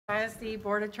CFBISD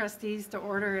Board of Trustees to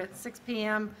order at 6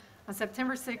 p.m. on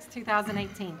September 6,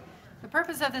 2018. The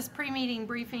purpose of this pre-meeting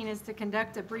briefing is to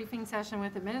conduct a briefing session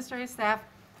with administrative staff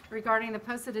regarding the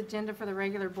posted agenda for the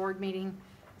regular board meeting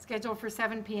scheduled for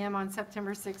 7 p.m. on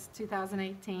September 6,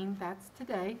 2018. That's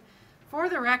today. For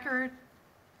the record,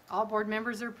 all board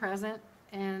members are present,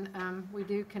 and we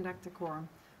do conduct a quorum.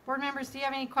 Board members, do you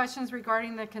have any questions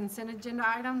regarding the consent agenda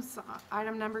items?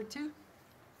 Item number 2.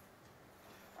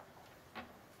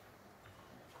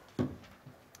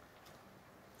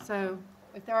 So,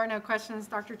 if there are no questions,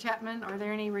 Dr. Chapman, are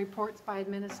there any reports by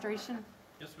administration?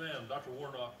 Yes, ma'am. Dr.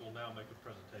 Warnock will now make a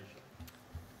presentation.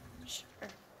 Sure.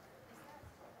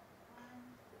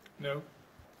 No.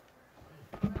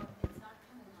 Well, it's not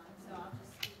coming on, so I'll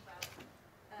just speak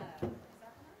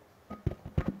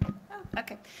about,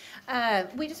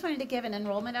 okay. We just wanted to give an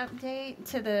enrollment update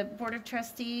to the Board of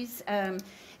Trustees and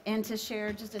to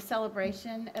share just a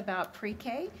celebration about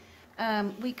pre-K.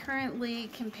 We currently,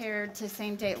 compared to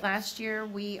same date last year,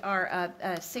 we are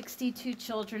 62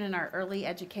 children in our early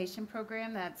education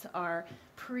program. That's our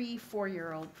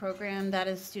pre-4-year-old program. That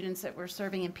is students that we're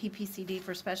serving in PPCD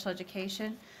for special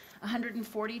education.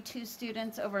 142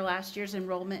 students over last year's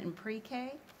enrollment in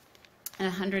pre-K, and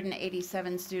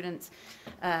 187 students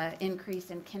increase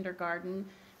in kindergarten.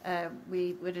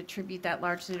 We would attribute that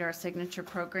largely to our signature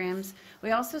programs.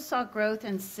 We also saw growth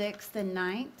in 6th and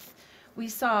 9th. We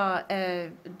saw a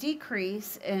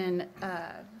decrease in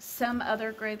some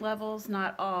other grade levels,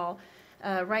 not all.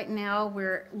 Right now,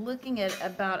 we're looking at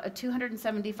about a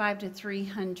 275 to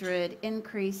 300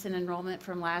 increase in enrollment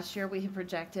from last year. We have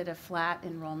projected a flat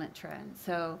enrollment trend.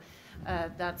 So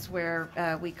that's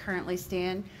where we currently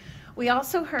stand. We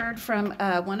also heard from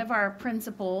one of our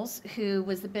principals who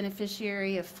was the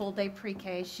beneficiary of full-day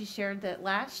pre-K. She shared that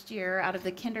last year, out of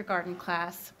the kindergarten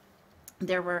class,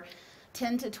 there were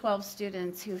 10 to 12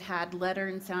 students who had letter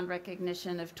and sound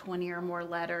recognition of 20 or more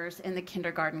letters in the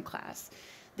kindergarten class.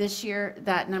 This year,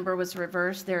 that number was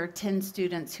reversed. There are 10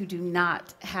 students who do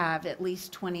not have at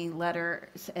least 20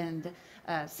 letters and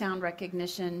sound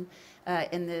recognition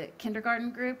in the kindergarten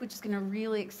group, which is going to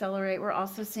really accelerate. We're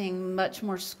also seeing much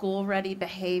more school-ready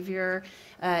behavior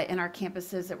in our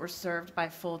campuses that were served by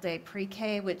full-day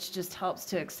pre-K, which just helps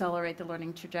to accelerate the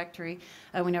learning trajectory.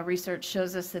 We know research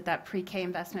shows us that that pre-K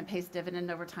investment pays dividend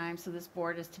over time, so this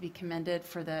board is to be commended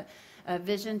for the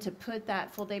vision to put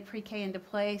that full-day pre-K into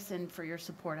place and for your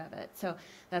support of it. So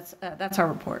that's our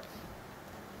report.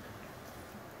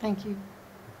 Thank you.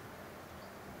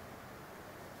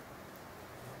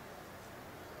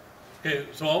 Okay,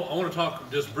 so I want to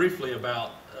talk just briefly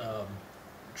about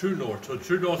True North. So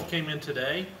True North came in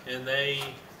today, and they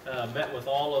met with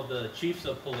all of the chiefs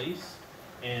of police,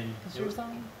 and Is yours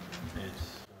on?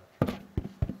 it's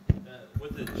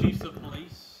with the chiefs of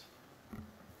police.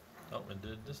 Oh, it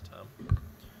did this time.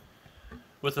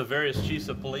 With the various chiefs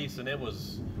of police, and it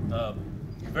was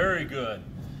very good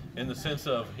in the sense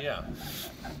of, yeah.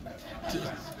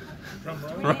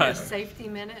 We need a safety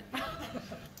minute.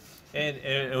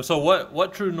 And so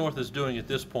what True North is doing at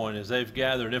this point is they've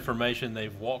gathered information,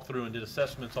 they've walked through and did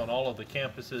assessments on all of the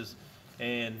campuses,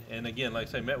 and again, like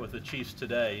I say, met with the chiefs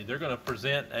today. They're going to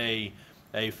present a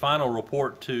final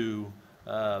report to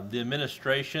the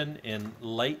administration in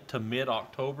late to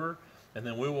mid-October, and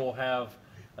then we will have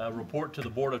a report to the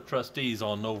Board of Trustees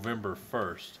on November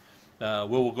 1st.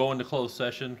 We will go into closed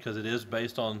session because it is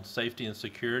based on safety and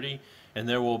security, and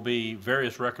there will be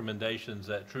various recommendations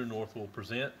that True North will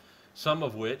present. Some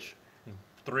of which,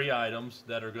 3 items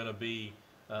that are going to be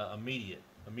immediate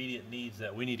needs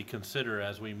that we need to consider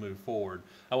as we move forward.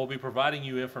 I will be providing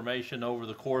you information over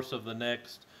the course of the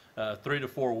next 3 to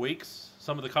 4 weeks.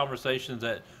 Some of the conversations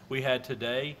that we had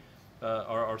today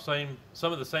are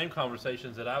some of the same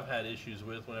conversations that I've had issues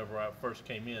with whenever I first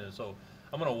came in. And so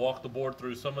I'm going to walk the board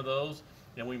through some of those,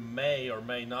 and we may or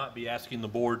may not be asking the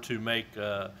board to make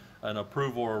an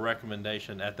approval or a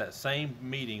recommendation at that same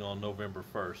meeting on November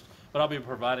 1st. But I'll be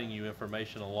providing you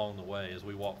information along the way as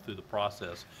we walk through the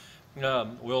process.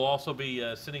 We'll also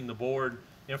be sending the board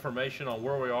information on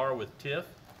where we are with TIF.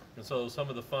 And so some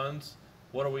of the funds,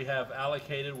 what do we have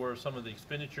allocated, where are some of the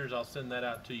expenditures, I'll send that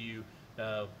out to you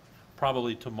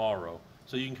probably tomorrow.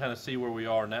 So you can kind of see where we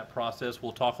are in that process.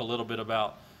 We'll talk a little bit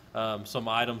about some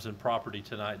items in property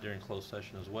tonight during closed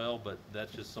session as well, but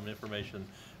that's just some information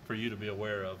for you to be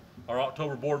aware of. Our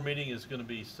October board meeting is going to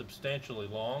be substantially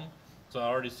long, so I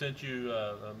already sent you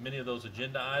many of those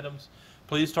agenda items.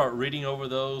 Please start reading over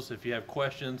those. If you have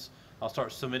questions, I'll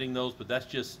start submitting those, but that's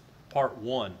just part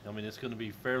 1. I mean, it's going to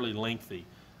be fairly lengthy.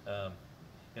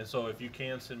 And so if you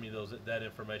can send me that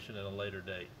information at a later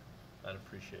date, I'd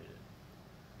appreciate it.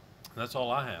 That's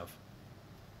all I have.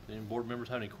 Any board members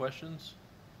have any questions?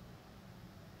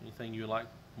 Anything you'd like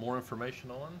more information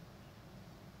on?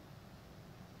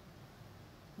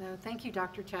 No, thank you,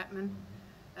 Dr. Chapman.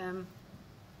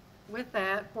 With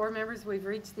that, board members, we've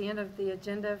reached the end of the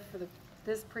agenda for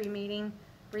this pre-meeting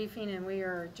briefing, and we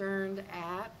are adjourned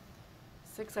at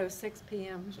 6:06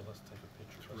 p.m. So let's take a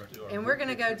picture. Let's do our And we're going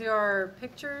to go do our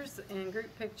pictures and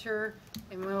group picture,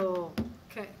 and we'll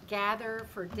gather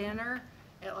for dinner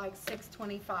at like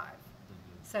 6:25.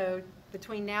 So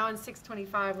between now and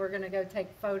 6:25, we're going to go take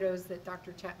photos that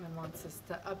Dr. Chapman wants us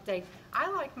to update. I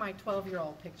like my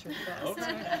 12-year-old picture best.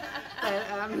 Okay. But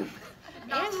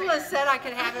Angela said I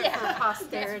could have it for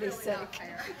posterity's sake.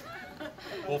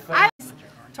 Well,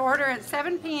 To order at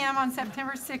 7 p.m. on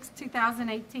September 6,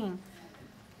 2018.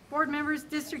 Board members,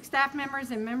 district staff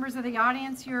members, and members of the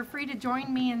audience, you are free to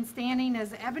join me in standing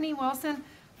as Ebony Wilson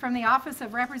from the Office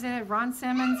of Representative Ron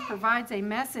Simmons provides a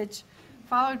message,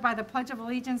 followed by the Pledge of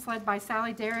Allegiance led by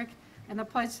Sally Derrick and the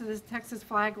Pledge to the Texas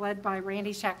flag led by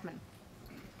Randy Shackman.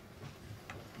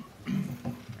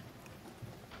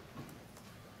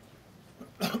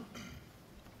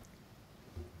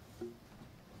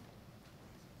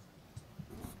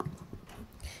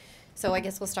 So I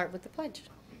guess we'll start with the pledge.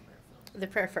 The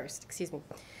prayer first, excuse me.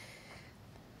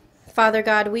 Father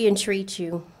God, we entreat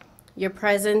you, your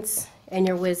presence and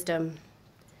your wisdom.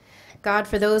 God,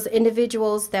 for those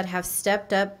individuals that have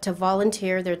stepped up to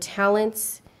volunteer their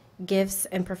talents, gifts,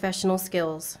 and professional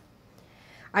skills,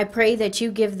 I pray that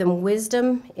you give them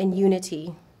wisdom and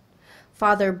unity.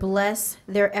 Father, bless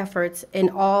their efforts in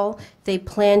all they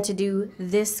plan to do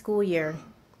this school year.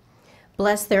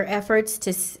 Bless their efforts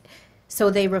so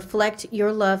they reflect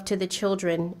your love to the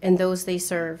children and those they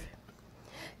serve.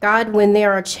 God, when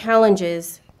there are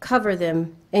challenges, cover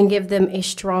them and give them a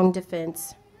strong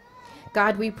defense.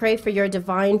 God, we pray for your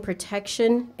divine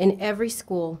protection in every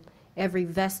school, every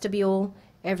vestibule,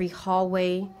 every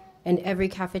hallway, and every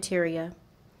cafeteria.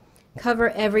 Cover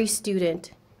every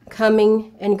student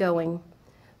coming and going.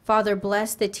 Father,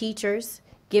 bless the teachers,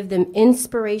 give them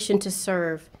inspiration to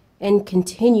serve and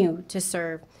continue to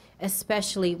serve,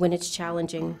 especially when it's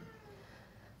challenging.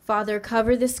 Father,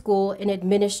 cover the school and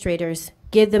administrators.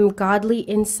 Give them godly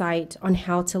insight on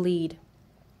how to lead.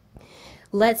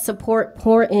 Let support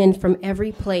pour in from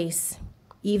every place,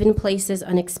 even places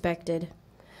unexpected.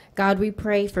 God, we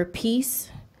pray for peace,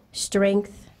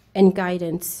 strength, and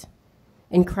guidance.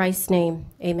 In Christ's name,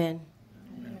 amen.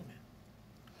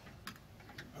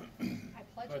 I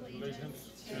pledge allegiance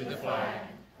to the flag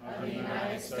of the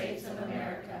United States of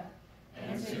America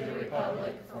and to the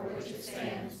republic for which it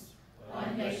stands,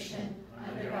 one nation,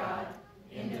 under God,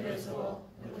 indivisible,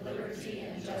 with liberty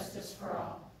and justice for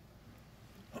all.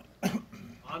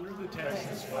 Under the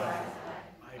Texas flag,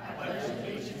 I pledge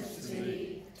allegiance to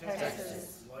thee,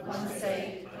 Texas, one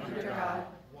state, under God,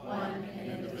 one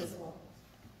and indivisible.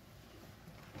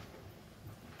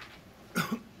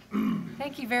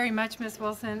 Thank you very much, Ms.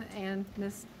 Wilson and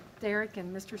Ms. Derrick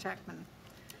and Mr. Shackman.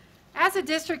 As a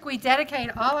district, we dedicate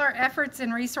all our efforts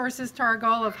and resources to our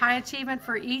goal of high achievement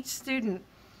for each student.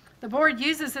 The board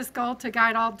uses this goal to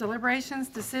guide all deliberations,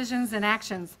 decisions, and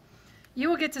actions. You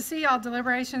will get to see all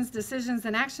deliberations, decisions,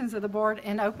 and actions of the board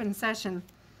in open session,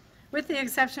 with the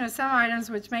exception of some items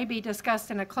which may be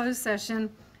discussed in a closed session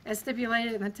as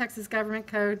stipulated in the Texas Government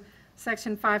Code,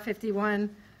 Section 551,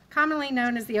 commonly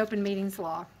known as the Open Meetings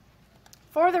Law.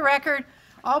 For the record,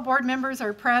 all board members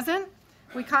are present.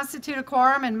 We constitute a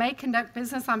quorum and may conduct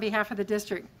business on behalf of the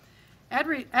district.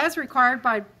 As required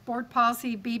by Board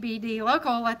Policy BBD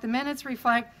Local, let the minutes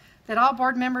reflect that all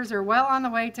board members are well on the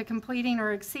way to completing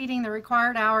or exceeding the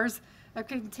required hours of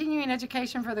continuing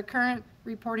education for the current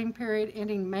reporting period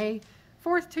ending May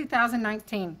 4th,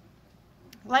 2019.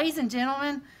 Ladies and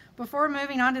gentlemen, before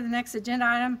moving on to the next agenda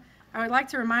item, I would like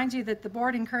to remind you that the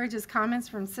board encourages comments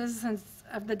from citizens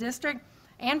of the district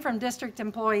and from district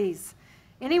employees.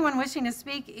 Anyone wishing to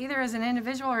speak either as an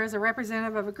individual or as a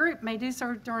representative of a group may do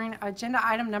so during agenda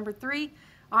item number 3,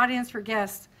 audience for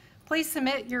guests. Please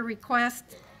submit your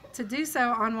request to do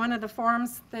so on one of the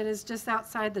forms that is just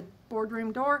outside the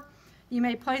boardroom door. You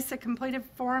may place a completed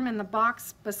form in the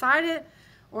box beside it,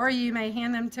 or you may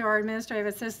hand them to our administrative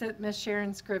assistant, Ms.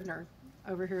 Sharon Scrivener,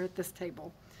 over here at this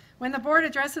table. When the board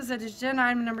addresses agenda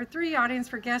item number 3, audience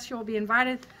for guests, you will be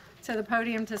invited to the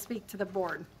podium to speak to the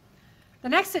board. The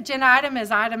next agenda item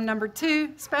is item number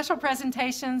 2, special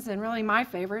presentations, and really my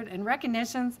favorite, and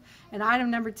recognitions, and item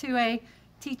number 2A,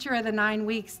 Teacher of the 9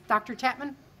 Weeks. Dr.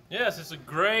 Chapman? Yes, it's a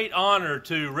great honor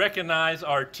to recognize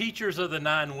our Teachers of the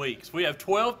 9 Weeks. We have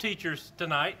 12 teachers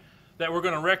tonight that we're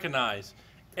going to recognize.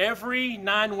 Every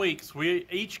 9 weeks,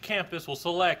 each campus will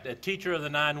select a Teacher of the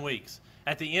 9 Weeks.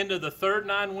 At the end of the third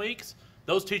 9 weeks,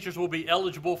 those teachers will be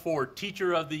eligible for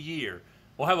Teacher of the Year.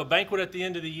 We'll have a banquet at the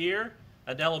end of the year,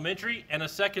 an elementary and a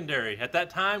secondary. At that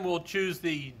time, we'll choose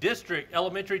the district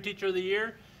elementary Teacher of the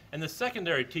Year and the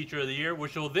secondary Teacher of the Year,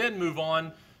 which will then move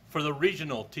on for the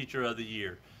regional Teacher of the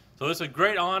Year. So it's a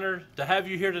great honor to have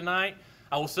you here tonight.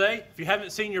 I will say, if you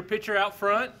haven't seen your picture out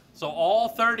front, so all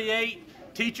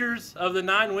 38 teachers of the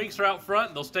 9 weeks are out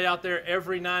front. They'll stay out there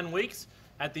every 9 weeks.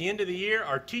 At the end of the year,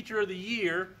 our Teacher of the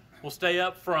Year will stay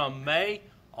up from May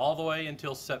all the way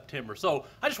until September. So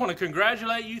I just want to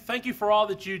congratulate you. Thank you for all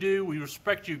that you do. We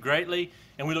respect you greatly,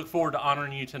 and we look forward to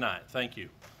honoring you tonight. Thank you.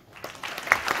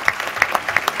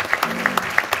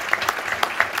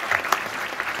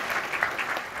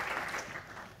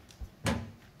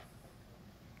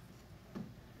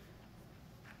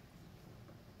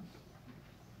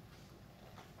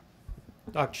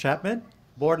 Dr. Chapman,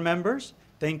 board members,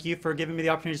 thank you for giving me the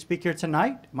opportunity to speak here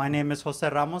tonight. My name is Jose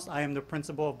Ramos. I am the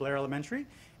principal of Blair Elementary,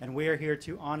 and we are here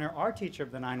to honor our teacher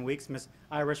of the 9 weeks, Miss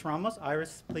Iris Ramos.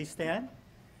 Iris, please stand.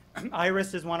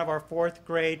 Iris is one of our 4th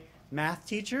grade math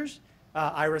teachers.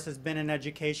 Iris has been in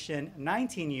education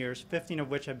 19 years, 15 of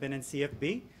which have been in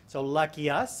CFB, so lucky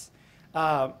us.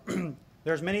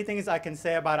 There's many things I can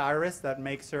say about Iris that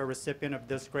makes her a recipient of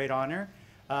this great honor,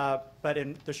 but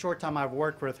in the short time I've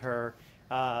worked with her,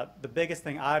 the biggest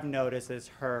thing I've noticed is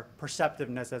her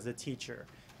perceptiveness as a teacher.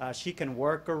 She can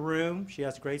work a room. She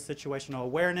has great situational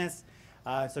awareness.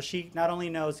 So she not only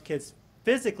knows kids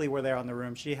physically where they're on the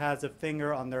room, she has a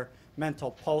finger on their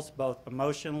mental pulse, both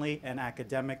emotionally and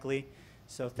academically.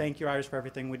 So thank you, Iris, for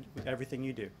everything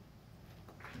you do.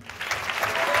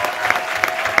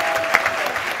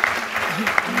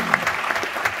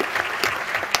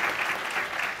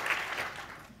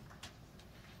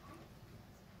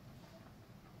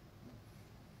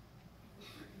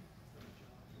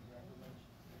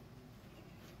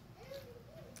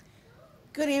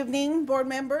 Good evening, board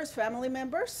members, family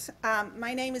members.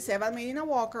 My name is Eva Medina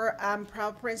Walker. I'm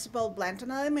proud principal of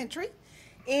Blanton Elementary,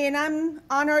 and I'm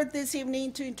honored this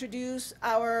evening to introduce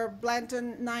our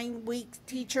Blanton 9-week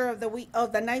teacher of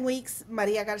the 9 weeks,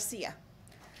 Maria Garcia.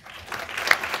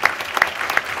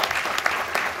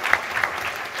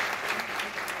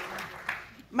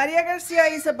 Maria Garcia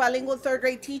is a bilingual 3rd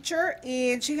grade teacher,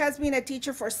 and she has been a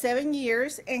teacher for 7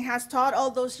 years and has taught all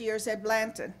those years at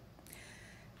Blanton.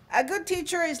 A good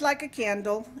teacher is like a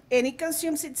candle, and it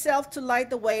consumes itself to light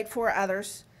the way for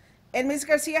others. And Ms.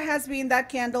 Garcia has been that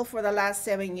candle for the last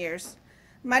 7 years.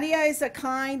 Maria is a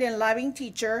kind and loving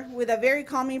teacher with a very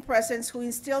calming presence who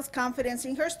instills confidence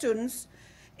in her students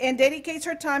and dedicates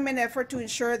her time and effort to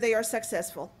ensure they are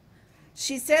successful.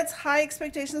 She sets high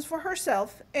expectations for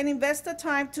herself and invests the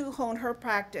time to hone her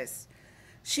practice.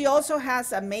 She also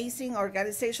has amazing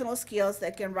organizational skills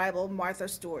that can rival Martha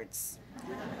Stewart's.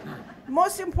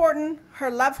 Most important, her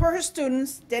love for her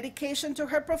students, dedication to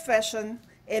her profession,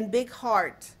 and big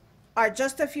heart are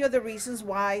just a few of the reasons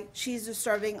why she's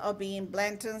deserving of being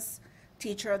Blanton's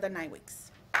Teacher of the 9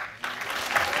 weeks.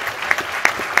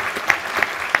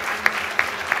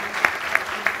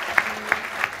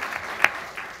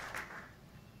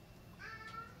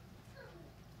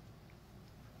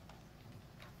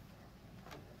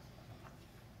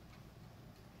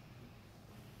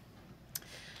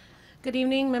 Good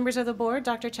evening, members of the board,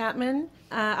 Dr. Chapman.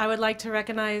 I would like to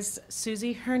recognize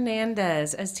Susie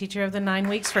Hernandez as Teacher of the 9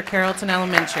 weeks for Carrollton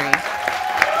Elementary.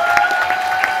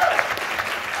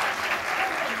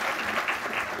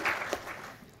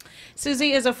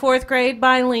 Susie is a 4th grade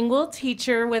bilingual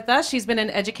teacher with us. She's been in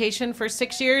education for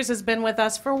 6 years, has been with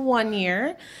us for 1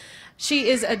 year. She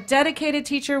is a dedicated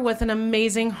teacher with an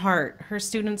amazing heart. Her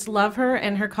students love her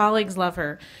and her colleagues love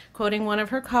her. Quoting one of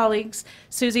her colleagues,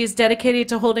 Susie is dedicated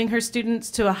to holding her students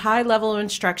to a high level of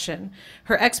instruction.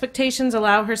 Her expectations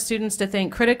allow her students to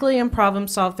think critically and problem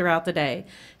solve throughout the day.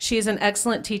 She is an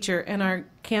excellent teacher, and our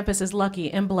campus is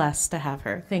lucky and blessed to have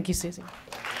her. Thank you, Susie.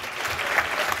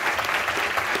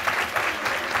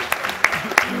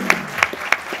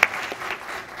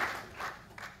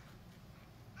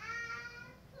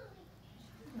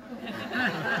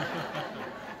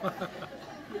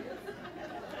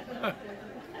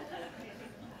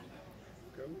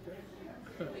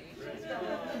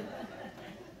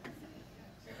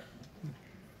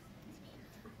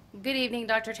 Good evening,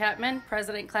 Dr. Chapman,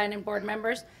 President Klein, and board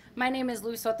members. My name is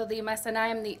Luz Soto Dimas, and I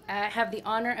have the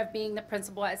honor of being the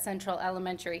principal at Central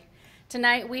Elementary.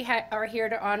 Tonight, we are here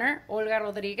to honor Olga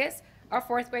Rodriguez, our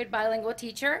 4th grade bilingual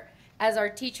teacher, as our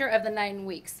Teacher of the 9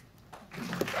 weeks.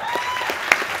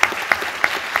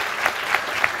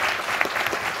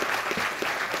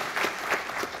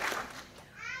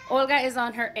 Olga is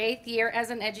on her 8th year as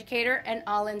an educator and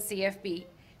all in CFB.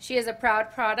 She is a proud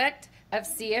product of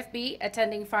CFB,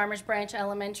 attending Farmers Branch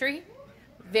Elementary,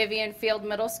 Vivian Field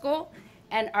Middle School,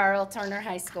 and R.L. Turner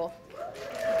High School.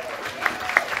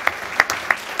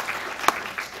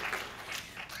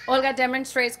 Olga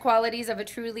demonstrates qualities of a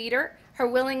true leader. Her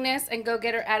willingness and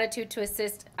go-getter attitude to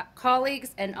assist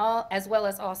colleagues and as well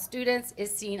as all students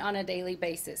is seen on a daily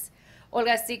basis.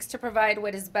 Olga seeks to provide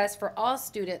what is best for all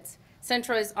students.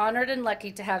 Central is honored and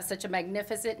lucky to have such a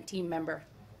magnificent team member.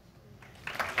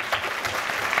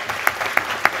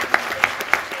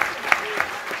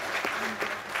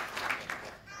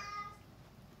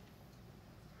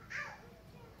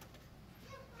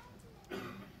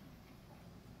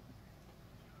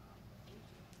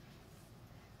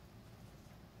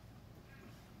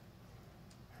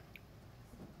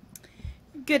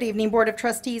 Good evening, Board of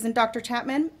Trustees and Dr.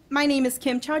 Chapman. My name is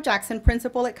Kim Chow Jackson,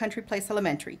 Principal at Country Place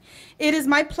Elementary. It is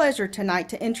my pleasure tonight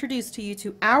to introduce to you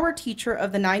to our teacher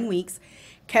of the 9 weeks,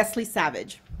 Kesley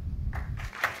Savage.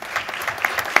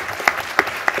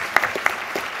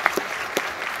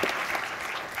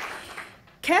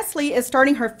 Kesley is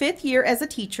starting her 5th year as a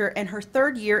teacher and her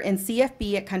 3rd year in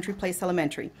CFB at Country Place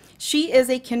Elementary. She is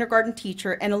a kindergarten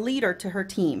teacher and a leader to her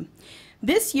team.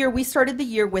 This year, we started the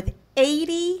year with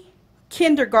 80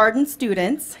 kindergarten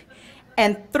students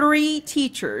and 3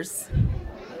 teachers.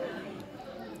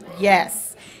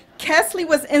 Yes. Kesley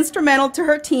was instrumental to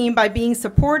her team by being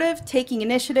supportive, taking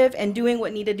initiative, and doing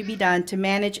what needed to be done to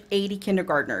manage 80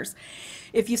 kindergartners.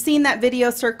 If you've seen that video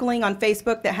circling on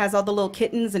Facebook that has all the little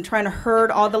kittens and trying to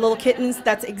herd all the little kittens,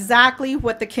 that's exactly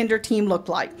what the kinder team looked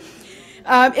like.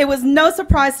 It was no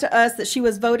surprise to us that she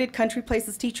was voted Country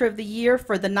Place's Teacher of the Year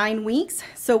for the 9 weeks,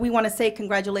 so we want to say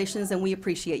congratulations and we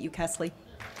appreciate you, Kesley.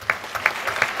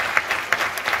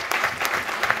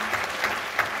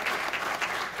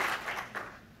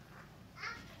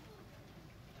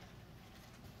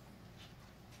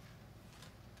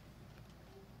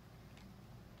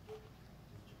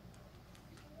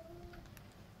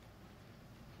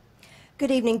 Good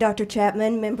evening, Dr.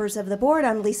 Chapman, members of the board.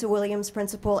 I'm Lisa Williams,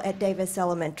 principal at Davis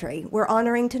Elementary. We're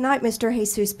honoring tonight Mr.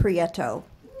 Jesus Prieto.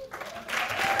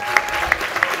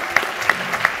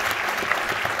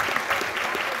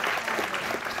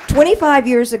 "25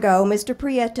 years ago, Mr.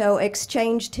 Prieto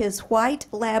exchanged his white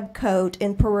lab coat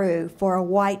in Peru for a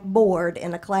white board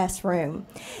in a classroom.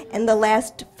 And the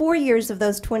last 4 years of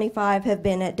those 25 have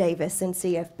been at Davis and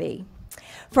CFB.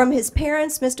 From his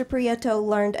parents, Mr. Prieto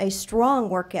learned a strong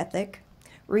work ethic,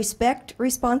 respect,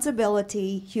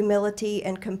 responsibility, humility,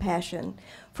 and compassion.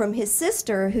 From his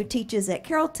sister, who teaches at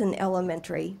Carrollton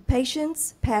Elementary,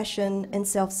 patience, passion, and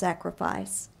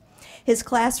self-sacrifice. His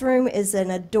classroom is an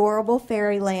adorable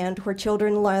fairyland where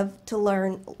children love to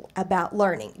learn about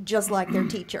learning, just like their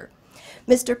teacher.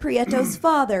 Mr. Prieto's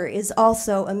father is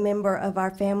also a member of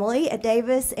our family at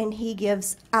Davis, and he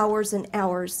gives hours and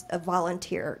hours of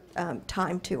volunteer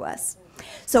time to us.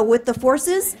 So with the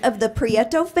forces of the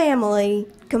Prieto family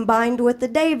combined with the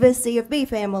Davis CFB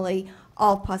family,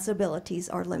 all possibilities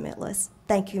are limitless.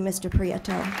 Thank you, Mr.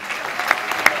 Prieto.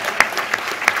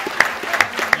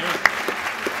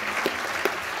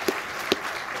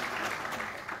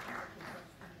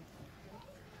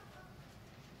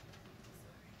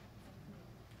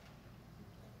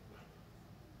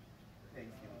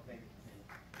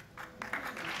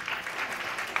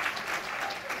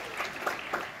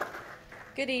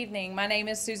 Good evening. My name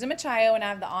is Susan Machayo, and I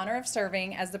have the honor of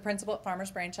serving as the principal at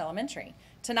Farmers Branch Elementary.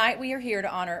 Tonight, we are here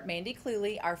to honor Mandy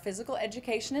Cluley, our physical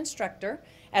education instructor,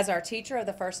 as our teacher of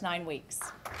the first 9 weeks.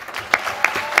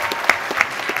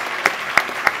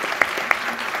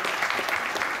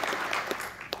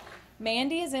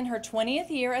 Mandy is in her 20th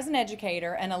year as an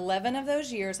educator, and 11 of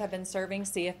those years have been serving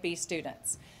CFB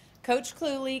students. Coach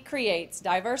Cluley creates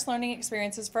diverse learning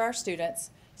experiences for our students: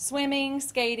 swimming,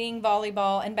 skating,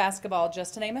 volleyball, and basketball,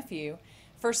 just to name a few.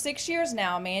 For 6 years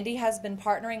now, Mandy has been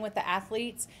partnering with the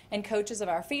athletes and coaches of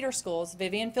our feeder schools,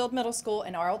 Vivian Field Middle School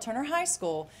and R.L. Turner High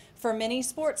School, for many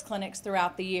sports clinics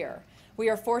throughout the year. We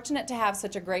are fortunate to have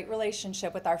such a great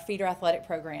relationship with our feeder athletic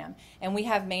program, and we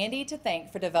have Mandy to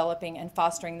thank for developing and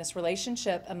fostering this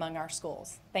relationship among our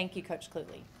schools. Thank you, Coach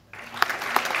Cluley.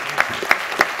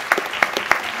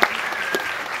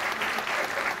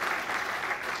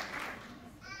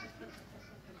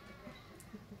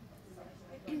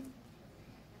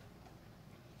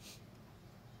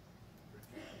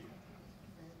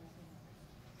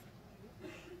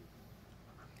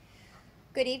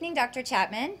 Good evening, Dr.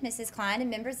 Chapman, Mrs. Klein, and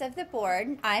members of the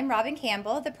board. I'm Robin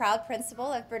Campbell, the proud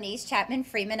principal of Bernice Chapman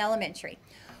Freeman Elementary.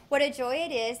 What a joy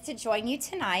it is to join you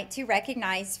tonight to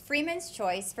recognize Freeman's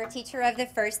Choice for Teacher of the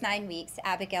First 9 Weeks,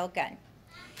 Abigail Gunn.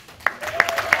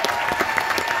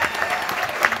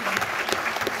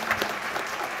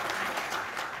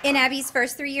 In Abby's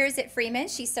first 3 years at Freeman,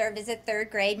 she served as a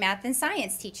 3rd grade math and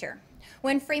science teacher.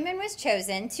 When Freeman was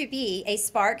chosen to be a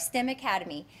Spark STEM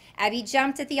Academy, Abby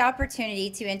jumped at the opportunity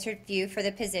to interview for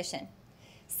the position.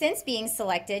 Since being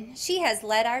selected, she has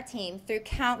led our team through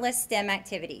countless STEM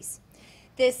activities.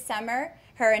 This summer,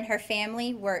 her and her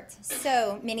family worked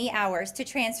so many hours to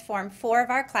transform 4 of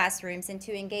our classrooms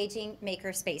into engaging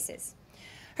maker spaces.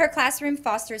 Her classroom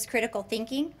fosters critical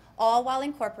thinking, all while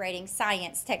incorporating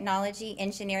science, technology,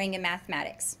 engineering, and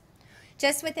mathematics.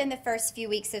 Just within the first few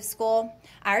weeks of school,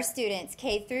 our students,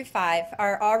 K through 5,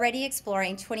 are already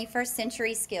exploring 21st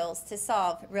century skills to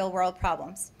solve real-world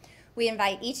problems. We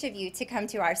invite each of you to come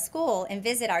to our school and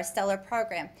visit our stellar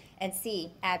program and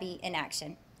see Abby in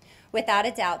action. Without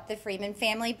a doubt, the Freeman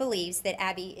family believes that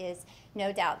Abby is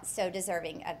no doubt so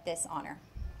deserving of this honor.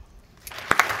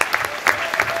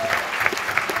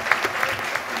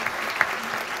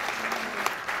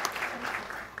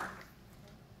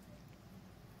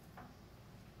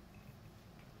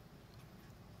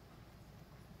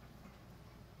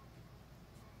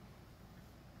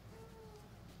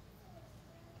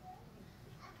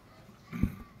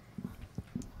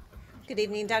 Good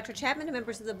evening, Dr. Chapman and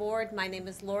members of the board. My name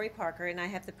is Lori Parker, and I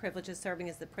have the privilege of serving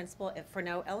as the principal at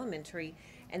Furneaux Elementary.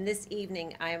 And this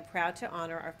evening, I am proud to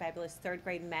honor our fabulous 3rd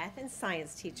grade math and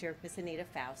science teacher, Miss Anita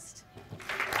Faust.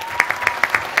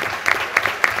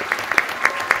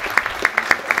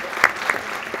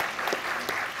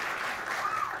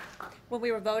 When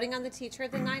we were voting on the Teacher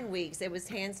of the 9 Weeks, it was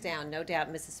hands down, no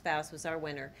doubt, Mrs. Faust was our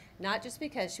winner. Not just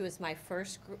because she was my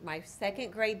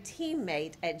 2nd grade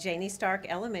teammate at Janie Stark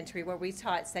Elementary, where we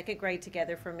taught 2nd grade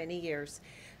together for many years.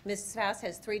 Mrs. Faust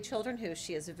has 3 children who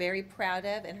she is very proud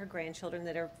of, and her grandchildren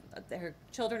her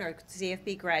children are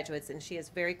CFB graduates, and she is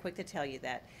very quick to tell you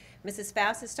that. Mrs.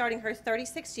 Faust is starting her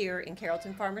 36th year in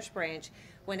Carrollton-Farmers branch.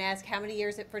 When asked how many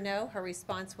years at Furneaux, her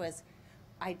response was,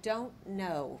 "I don't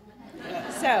know."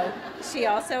 So she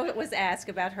also was asked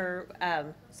about her,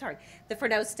 the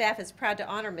Furneaux staff is proud to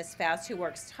honor Ms. Faust, who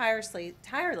works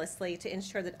tirelessly to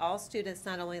ensure that all students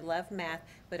not only love math,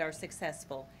 but are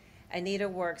successful. Anita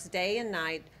works day and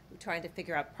night trying to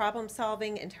figure out problem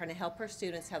solving and trying to help her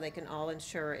students how they can all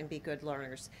ensure and be good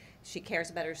learners. She cares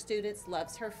about her students,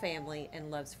 loves her family, and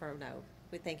loves Furneaux.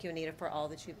 We thank you, Anita, for all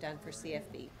that you've done for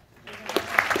CFB.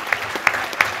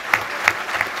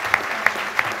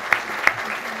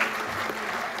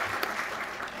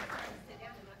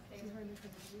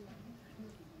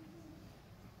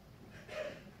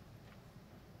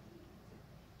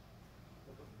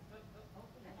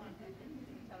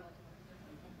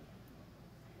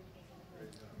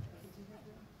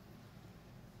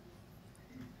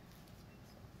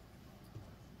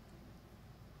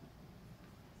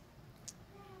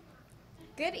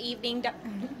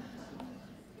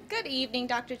 Good evening,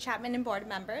 Dr. Chapman and board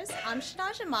members. I'm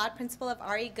Shanaj Ahmad, principal of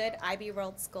R.E. Good Ivy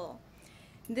World School.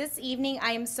 This evening,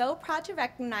 I am so proud to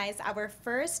recognize our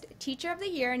first Teacher of the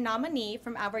Year nominee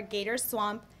from our Gator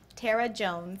Swamp, Tara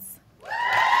Jones.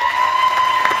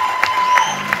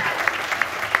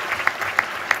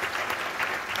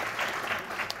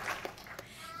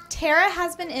 Tara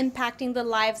has been impacting the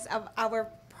lives of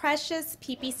our precious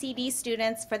PPCD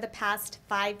students for the past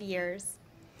 5 years.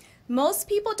 Most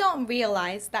people don't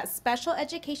realize that special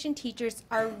education teachers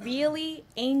are really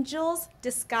angels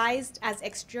disguised as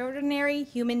extraordinary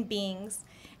human beings,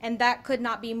 and that could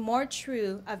not be more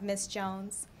true of Miss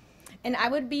Jones. And I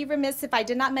would be remiss if I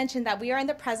did not mention that we are in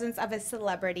the presence of a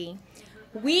celebrity.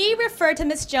 We refer to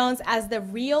Miss Jones as the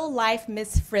real-life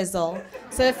Miss Frizzle.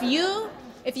 So if you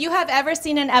have ever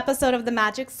seen an episode of The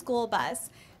Magic School Bus,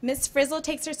 Miss Frizzle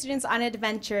takes her students on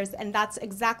adventures, and that's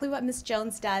exactly what Miss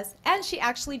Jones does. And she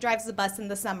actually drives the bus in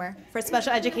the summer for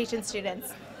special education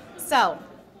students. So,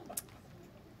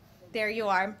 there you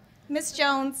are. Miss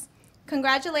Jones,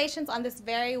 congratulations on this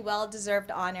very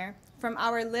well-deserved honor. From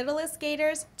our littlest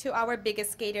Gators to our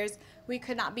biggest Gators, we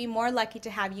could not be more lucky to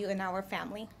have you in our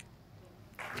family.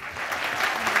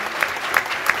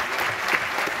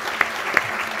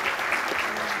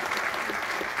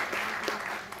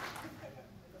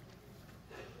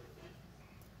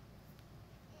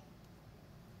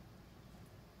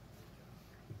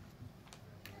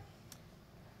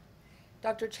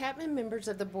 Dr. Chapman, members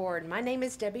of the board, my name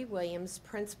is Debbie Williams,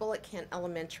 principal at Kent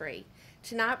Elementary.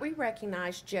 Tonight we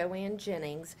recognize Joanne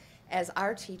Jennings as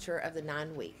our Teacher of the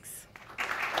 9 Weeks.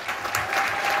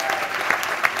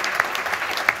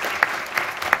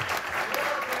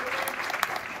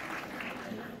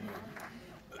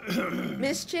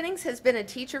 Ms. Jennings has been a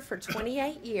teacher for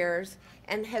 28 years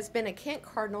and has been a Kent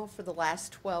Cardinal for the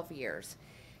last 12 years.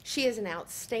 She is an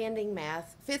outstanding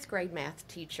fifth grade math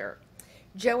teacher.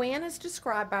 Joanne is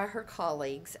described by her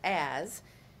colleagues as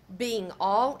being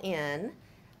all in,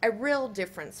 a real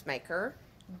difference maker,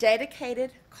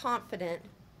 dedicated, confident,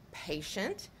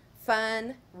 patient,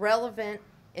 fun, relevant,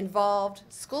 involved,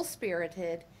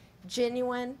 school-spirited,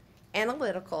 genuine,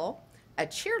 analytical, a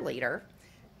cheerleader,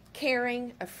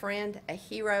 caring, a friend, a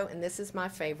hero, and this is my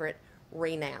favorite,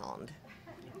 renowned.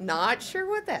 Not sure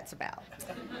what that's about.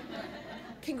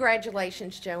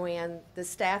 Congratulations, Joanne. The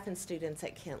staff and students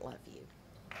at Kent love you.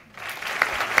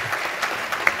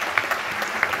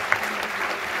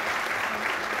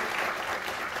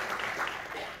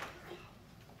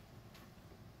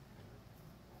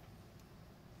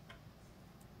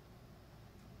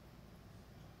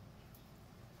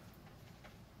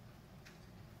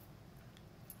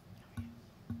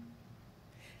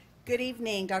 Good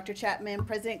evening, Dr. Chapman,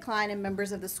 President Klein, and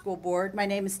members of the school board. My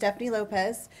name is Stephanie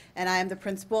Lopez, and I am the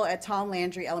principal at Tom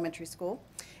Landry Elementary School.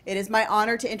 It is my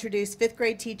honor to introduce fifth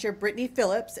grade teacher Brittany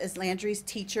Phillips as Landry's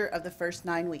teacher of the first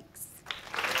 9 weeks.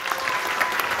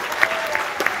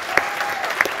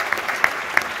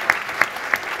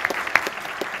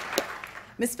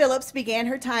 Ms. Phillips began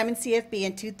her time in CFB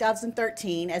in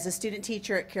 2013 as a student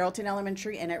teacher at Carrollton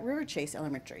Elementary and at River Chase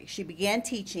Elementary. She began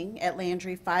teaching at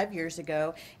Landry 5 years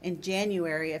ago in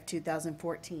January of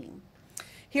 2014.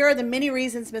 Here are the many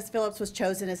reasons Ms. Phillips was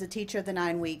chosen as a teacher of the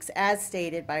 9 weeks, as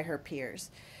stated by her peers.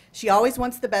 She always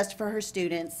wants the best for her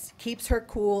students, keeps her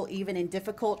cool even in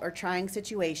difficult or trying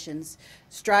situations,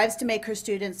 strives to make her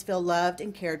students feel loved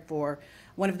and cared for,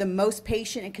 one of the most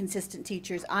patient and consistent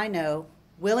teachers I know,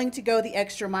 willing to go the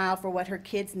extra mile for what her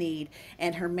kids need,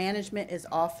 and her management is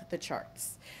off the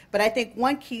charts. But I think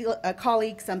one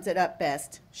colleague sums it up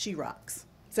best: she rocks.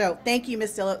 So thank you,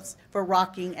 Ms. Phillips, for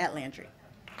rocking at Landry.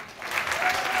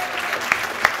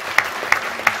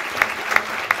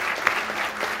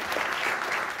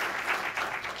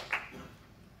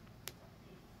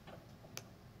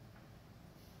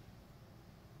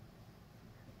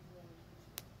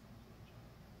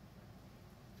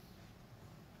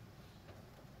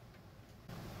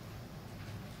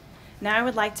 Now I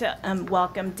would like to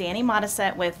welcome Danny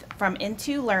Modisette from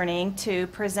Into Learning to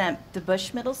present the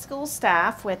Bush Middle School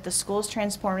staff with the school's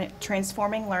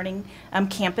Transforming Learning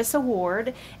Campus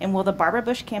Award. And will the Barbara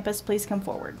Bush campus please come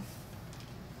forward?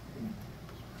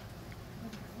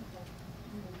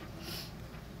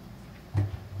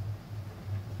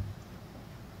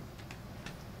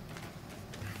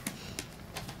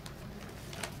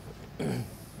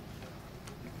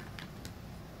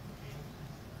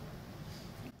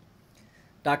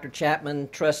 Dr. Chapman,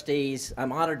 trustees,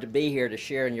 I'm honored to be here to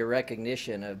share in your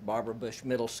recognition of Barbara Bush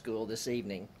Middle School this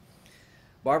evening.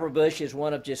 Barbara Bush is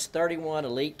one of just 31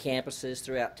 elite campuses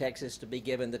throughout Texas to be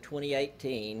given the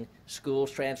 2018 Schools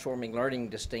Transforming Learning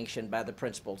distinction by the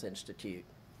Principals Institute.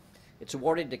 It's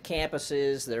awarded to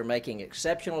campuses that are making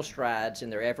exceptional strides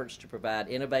in their efforts to provide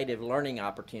innovative learning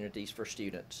opportunities for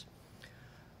students.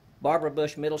 Barbara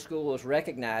Bush Middle School was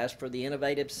recognized for the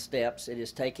innovative steps it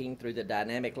is taking through the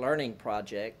Dynamic Learning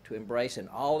Project to embrace an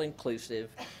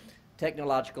all-inclusive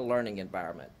technological learning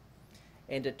environment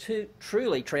and to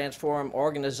truly transform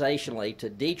organizationally to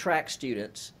detrack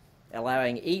students,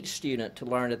 allowing each student to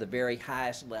learn at the very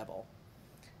highest level.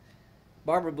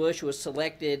 Barbara Bush was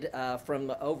selected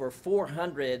from over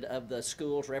 400 of the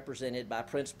schools represented by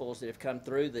principals that have come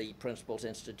through the Principals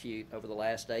Institute over the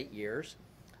last 8 years.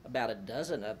 About a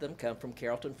dozen of them come from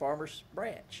Carrollton-Farmers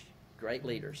branch. Great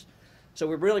leaders. So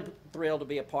we're really thrilled to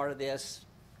be a part of this.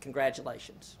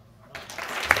 Congratulations.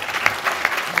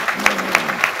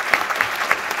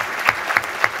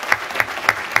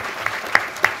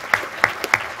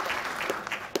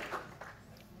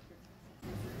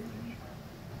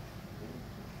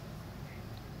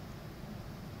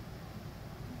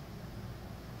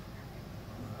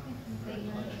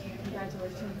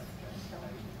 Congratulations.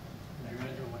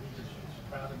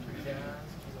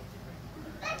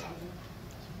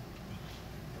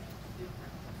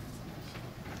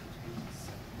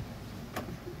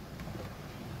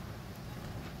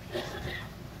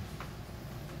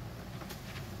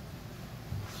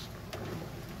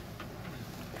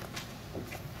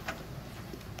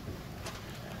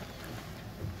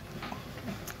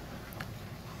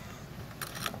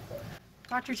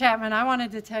 Dr. Chapman, I wanted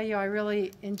to tell you I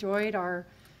really enjoyed our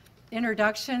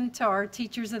introduction to our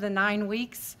teachers of the 9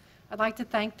 weeks. I'd like to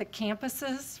thank the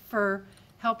campuses for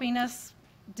helping us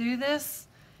do this.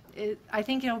 I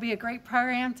think it'll be a great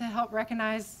program to help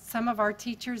recognize some of our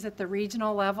teachers at the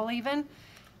regional level even,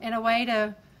 in a way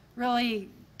to really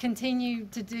continue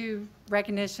to do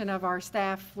recognition of our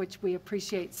staff, which we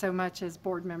appreciate so much as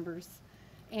board members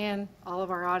and all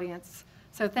of our audience.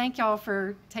 So thank y'all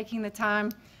for taking the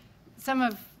time. Some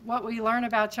of what we learn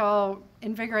about y'all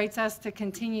invigorates us to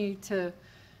continue to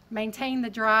maintain the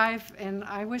drive, and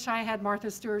I wish I had Martha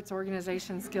Stewart's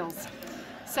organization skills.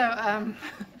 So,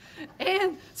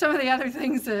 and some of the other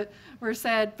things that were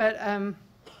said, but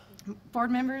board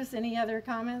members, any other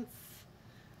comments?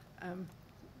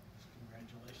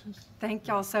 Congratulations. Thank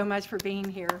y'all so much for being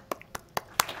here.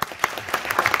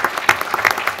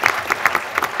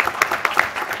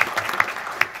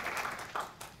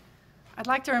 I'd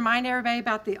like to remind everybody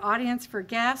about the audience for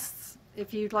guests.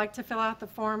 If you'd like to fill out the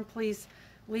form, please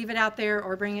leave it out there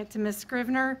or bring it to Ms.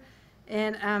 Scrivener.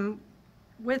 And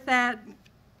with that,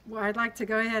 well, I'd like to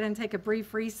go ahead and take a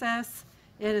brief recess.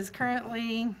 It is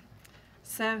currently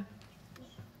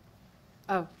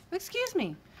excuse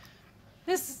me.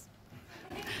 This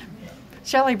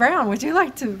Shelley Brown, would you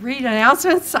like to read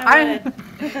announcements? I would.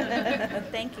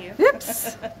 Thank you.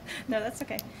 Oops. No, that's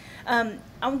okay. I'm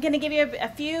going to give you a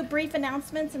few brief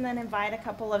announcements and then invite a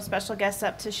couple of special guests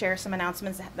up to share some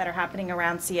announcements that are happening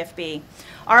around CFB.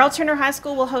 R.L. Turner High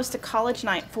School will host a college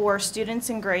night for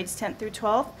students in grades 10th through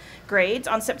 12th grades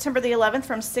on September the 11th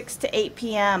from 6 to 8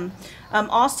 p.m.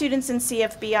 All students in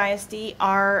CFBISD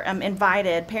are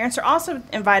invited. Parents are also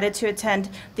invited to attend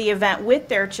the event with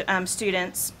their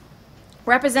students.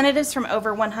 Representatives from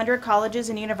over 100 colleges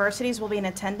and universities will be in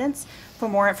attendance. For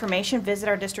more information, visit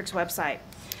our district's website.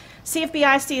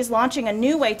 CFBISD is launching a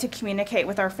new way to communicate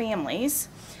with our families.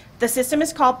 The system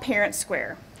is called Parent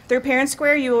Square. Through Parent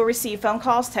Square, you will receive phone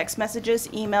calls, text messages,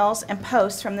 emails, and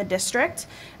posts from the district,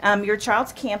 your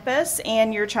child's campus,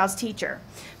 and your child's teacher.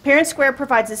 Parent Square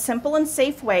provides a simple and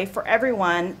safe way for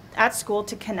everyone at school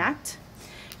to connect.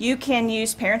 You can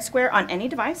use Parent Square on any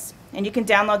device, and you can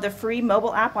download the free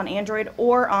mobile app on Android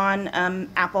or on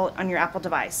your Apple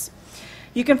device.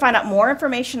 You can find out more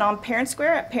information on Parent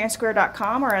Square at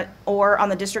parentsquare.com or on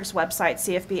the district's website,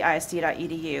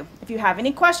 cfbisd.edu. If you have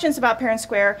any questions about Parent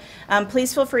Square,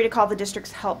 please feel free to call the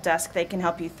district's help desk. They can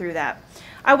help you through that.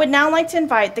 I would now like to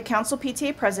invite the Council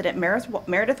PTA President,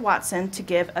 Meredith Watson, to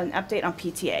give an update on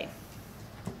PTA.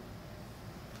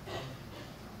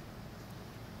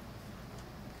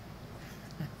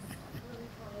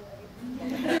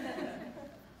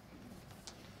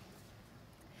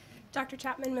 Dr.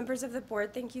 Chapman, members of the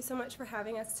board, thank you so much for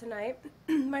having us tonight.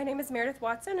 My name is Meredith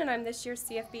Watson, and I'm this year's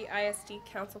CFB-ISD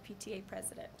Council PTA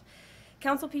President.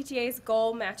 Council PTA's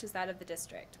goal matches that of the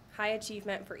district, high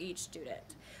achievement for each student.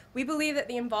 We believe that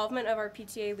the involvement of our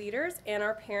PTA leaders and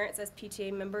our parents as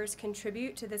PTA members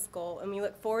contribute to this goal, and we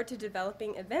look forward to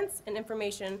developing events and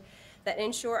information that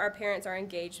ensure our parents are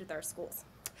engaged with our schools.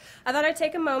 I thought I'd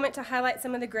take a moment to highlight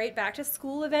some of the great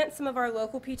back-to-school events some of our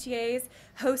local PTAs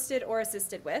hosted or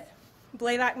assisted with.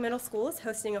 Blaylock Middle School is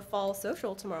hosting a fall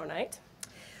social tomorrow night.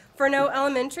 Furneaux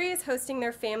Elementary is hosting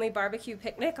their family barbecue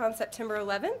picnic on September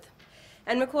 11th.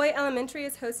 And McCoy Elementary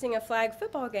is hosting a flag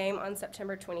football game on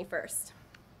September 21st.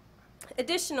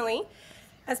 Additionally,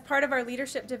 as part of our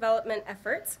leadership development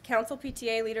efforts, Council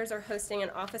PTA leaders are hosting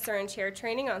an officer and chair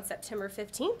training on September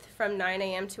 15th from 9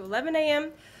 a.m. to 11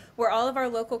 a.m., where all of our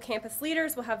local campus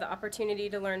leaders will have the opportunity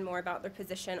to learn more about their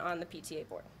position on the PTA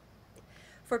board.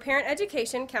 For parent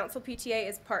education, Council PTA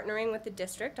is partnering with the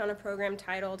district on a program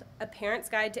titled A Parent's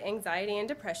Guide to Anxiety and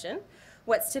Depression,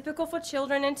 What's Typical for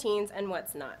Children and Teens and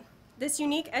What's Not. This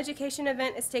unique education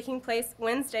event is taking place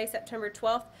Wednesday, September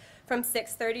 12th from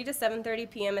 6:30 to 7:30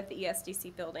 p.m. at the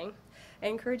ESDC building. I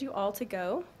encourage you all to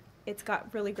go. It's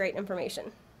got really great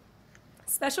information.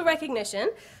 Special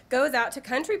recognition goes out to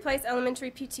Country Place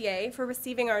Elementary PTA for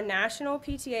receiving our National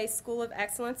PTA School of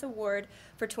Excellence Award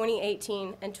for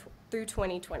 2018 and through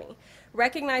 2020,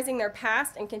 recognizing their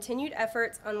past and continued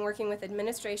efforts on working with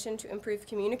administration to improve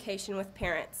communication with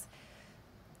parents.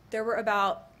 There were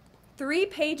about 3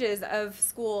 pages of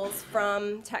schools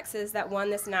from Texas that won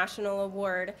this national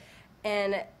award,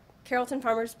 and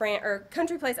Carrollton-Farmers branch, or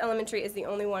Country Place Elementary, is the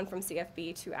only one from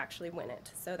CFB to actually win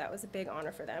it. So that was a big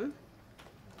honor for them.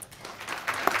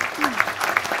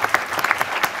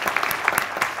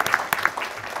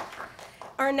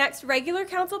 Our next regular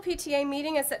Council PTA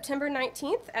meeting is September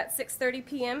 19th at 6:30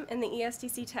 p.m. in the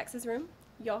ESDC Texas room.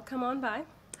 Y'all come on by.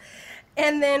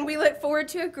 And then we look forward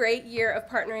to a great year of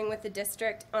partnering with the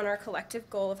district on our collective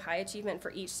goal of high achievement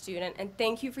for each student. And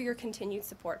thank you for your continued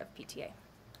support of PTA.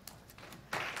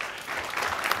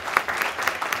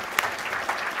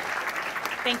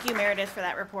 Thank you, Meredith, for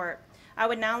that report. I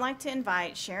would now like to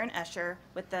invite Sharon Escher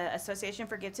with the Association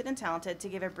for Gifted and Talented to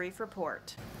give a brief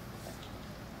report.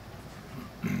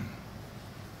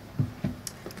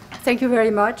 Thank you very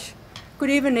much.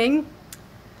 Good evening.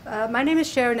 My name is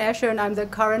Sharon Escher, and I'm the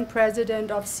current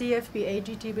president of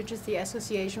CFBISD, which is the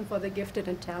Association for the Gifted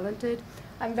and Talented.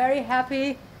 I'm very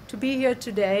happy to be here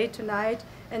tonight,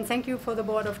 and thank you for the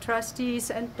Board of Trustees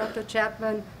and Dr.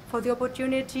 Chapman for the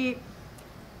opportunity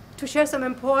to share some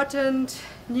important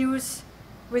news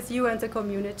with you and the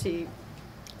community.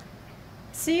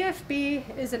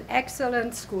 CFB is an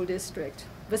excellent school district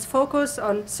with focus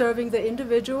on serving the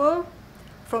individual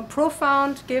from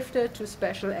profound gifted to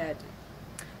special ed.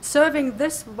 Serving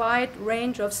this wide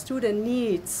range of student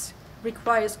needs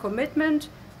requires commitment,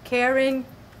 caring,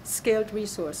 skilled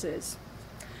resources.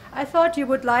 I thought you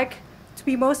would like to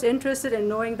be most interested in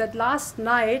knowing that last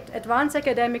night, Advanced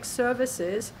Academic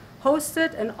Services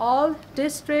hosted an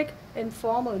all-district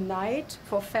informal night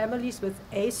for families with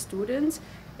A students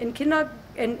in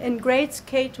grades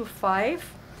K to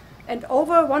 5, and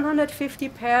over 150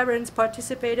 parents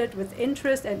participated with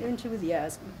interest and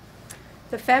enthusiasm.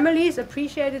 The families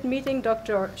appreciated meeting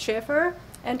Dr. Schaefer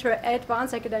and her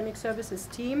Advanced Academic Services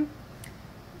team.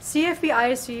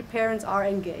 CFBISD parents are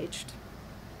engaged.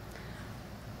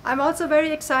 I'm also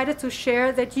very excited to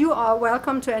share that you are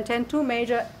welcome to attend two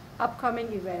major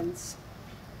upcoming events.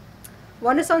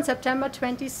 One is on September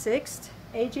 26th.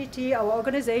 AGT, our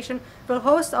organization, will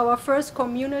host our first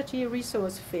community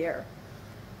resource fair.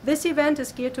 This event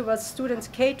is geared towards students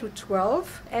K to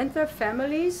 12 and their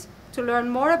families to learn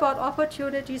more about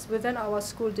opportunities within our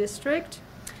school district.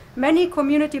 Many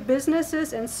community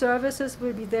businesses and services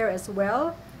will be there as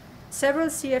well. Several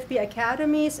CFB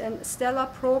academies and stellar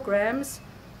programs.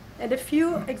 And a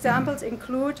few examples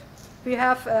include, we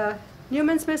have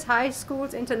Newman Smith High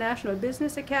School's International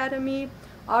Business Academy,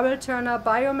 Arwell Turner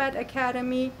Biomed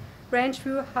Academy,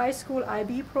 Branchview High School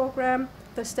IB program,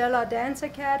 the Stellar Dance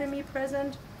Academy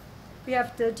present. We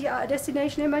have the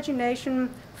Destination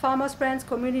Imagination, Farmers Brands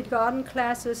Community Garden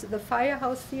classes, the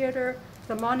Firehouse Theater,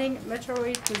 the Morning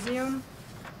Meteoroid Museum,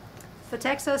 the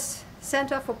Texas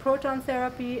Center for Proton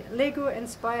Therapy,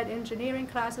 Lego-inspired engineering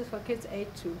classes for kids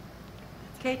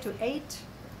K to 8,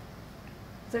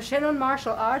 the Shannon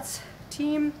Martial Arts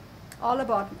team, all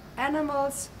about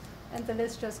animals, and the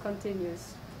list just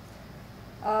continues.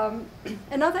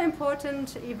 Another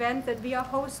important event that we are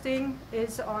hosting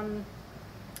is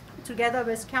together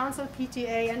with Council,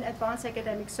 PTA, and Advanced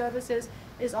Academic Services,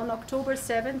 is on October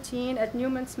 17 at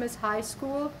Newman Smith High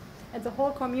School, and the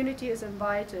whole community is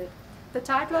invited. The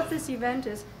title of this event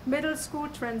is Middle School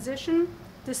Transition,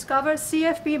 Discover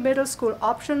CFB Middle School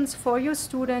Options for Your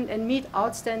Student and Meet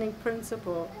Outstanding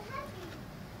Principal.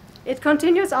 It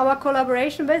continues our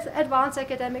collaboration with Advanced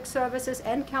Academic Services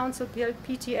and Council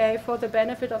PTA for the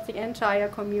benefit of the entire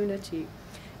community.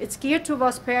 It's geared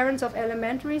towards parents of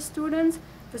elementary students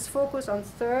with focus on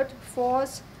 3rd,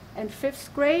 4th, and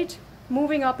 5th grade,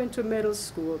 moving up into middle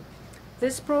school.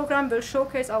 This program will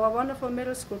showcase our wonderful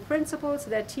middle school principals,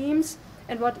 their teams,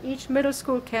 and what each middle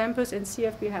school campus in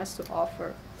CFB has to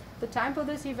offer. The time for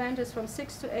this event is from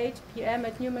 6 to 8 p.m.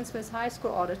 at Newman Smith High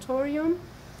School Auditorium.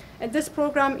 And this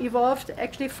program evolved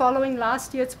actually following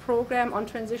last year's program on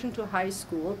transition to high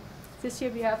school. This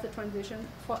year we have the transition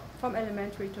from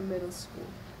elementary to middle school.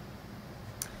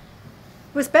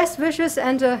 With best wishes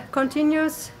and a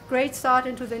continuous great start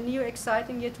into the new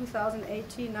exciting year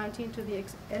 2018-19 to the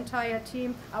entire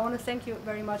team, I want to thank you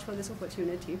very much for this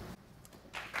opportunity.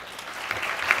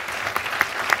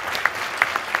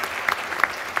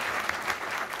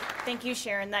 Thank you,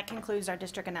 Sharon. That concludes our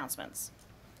district announcements.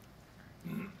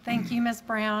 Thank you, Ms.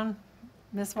 Brown,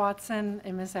 Ms. Watson,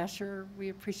 and Ms. Escher. We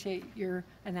appreciate your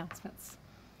announcements.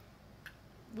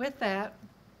 With that,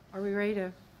 are we ready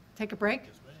to take a break?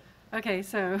 Okay,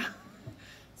 so,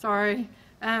 sorry.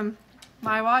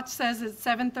 My watch says it's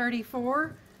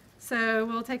 7:34, so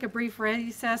we'll take a brief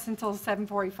recess until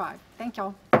 7:45. Thank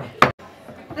y'all.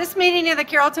 This meeting of the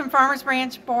Carrollton-Farmers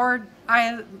Branch Board,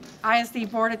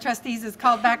 ISD Board of Trustees is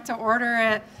called back to order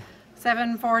at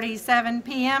 7:47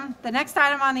 p.m. The next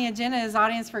item on the agenda is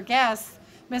audience for guests.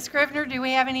 Ms. Scrivener, do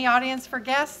we have any audience for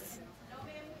guests?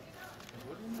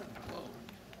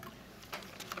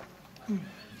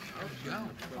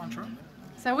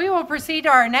 So we will proceed to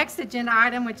our next agenda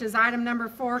item, which is item number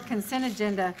 4, consent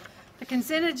agenda. The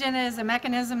consent agenda is a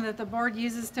mechanism that the board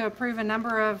uses to approve a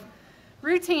number of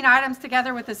routine items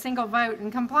together with a single vote. In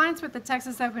compliance with the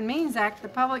Texas Open Meetings Act, the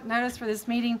public notice for this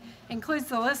meeting includes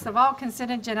the list of all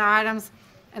consent agenda items,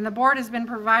 and the board has been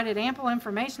provided ample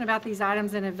information about these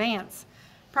items in advance.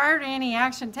 Prior to any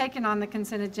action taken on the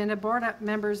consent agenda, board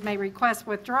members may request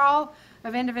withdrawal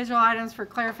of individual items for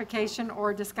clarification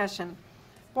or discussion.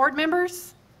 Board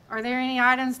members, are there any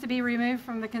items to be removed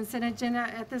from the consent agenda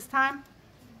at this time?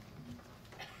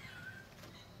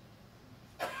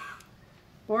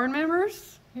 Board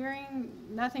members, hearing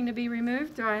nothing to be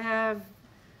removed, do I have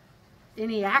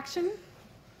any action?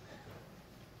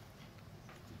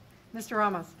 Mr.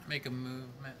 Ramos. Make a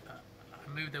movement. I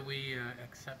move that we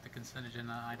accept the consent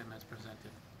agenda item as presented.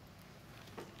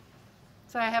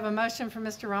 So I have a motion from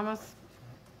Mr. Ramos.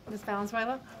 Ms.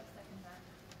 Valenzuela?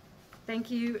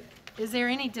 Thank you. Is there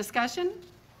any discussion?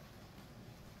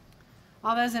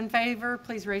 All those in favor,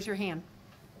 please raise your hand.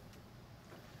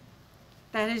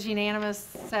 That is unanimous,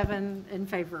 7 in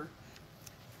favor.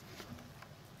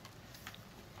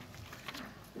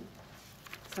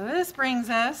 So this brings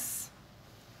us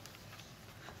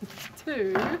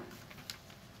to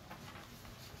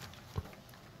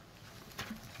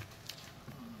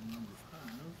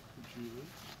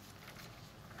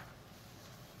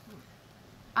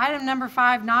item number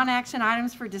 5, non-action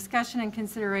items for discussion and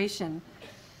consideration.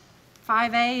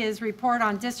 5A is report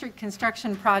on district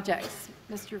construction projects.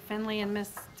 Mr. Finley and Ms.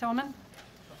 Tillman.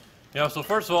 Yeah, so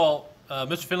first of all,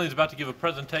 Mr. Finley is about to give a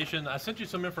presentation. I sent you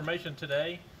some information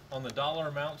today on the dollar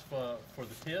amounts for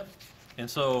the TIF. And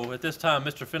so at this time,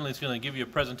 Mr. Finley is going to give you a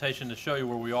presentation to show you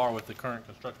where we are with the current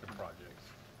construction projects.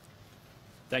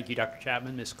 Thank you, Dr.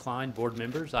 Chapman, Ms. Klein, board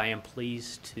members. I am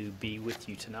pleased to be with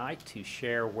you tonight to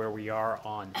share where we are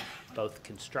on both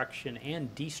construction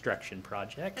and destruction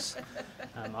projects.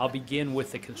 I'll begin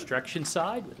with the construction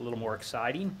side, a little more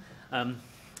exciting.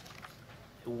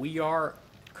 We are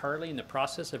currently in the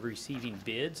process of receiving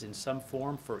bids in some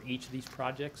form for each of these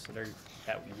projects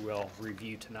that we will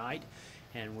review tonight.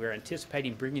 And we're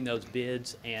anticipating bringing those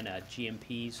bids and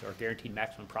GMPs, or guaranteed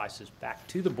maximum prices, back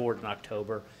to the board in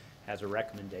October as a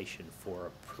recommendation for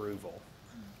approval.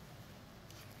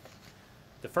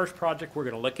 The first project we're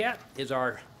going to look at is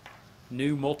our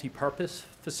new multi-purpose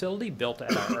facility built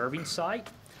at our Irving site.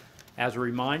 As a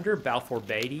reminder, Balfour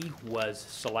Beatty was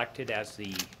selected as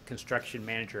the construction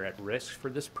manager at risk for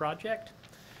this project.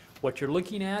 What you're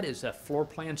looking at is a floor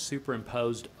plan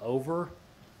superimposed over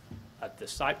the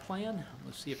site plan.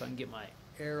 Let's see if I can get my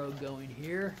arrow going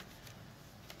here.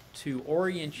 To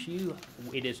orient you,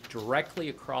 it is directly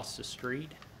across the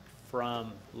street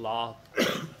from La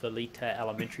Villita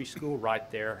Elementary School, right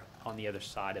there on the other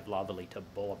side of La Villita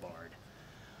Boulevard.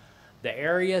 The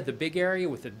area, the big area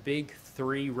with the big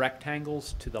 3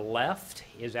 rectangles to the left,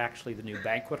 is actually the new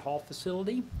banquet hall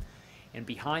facility. And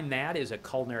behind that is a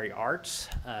culinary arts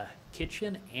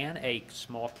kitchen and a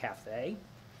small cafe.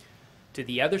 To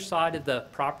the other side of the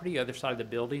property, other side of the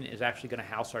building, is actually going to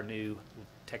house our new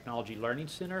Technology Learning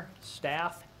Center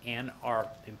staff and,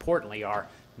 importantly, our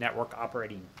Network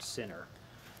Operating Center.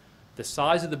 The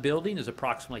size of the building is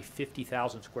approximately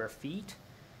 50,000 square feet.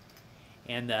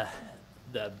 And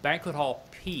the banquet hall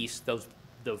piece, those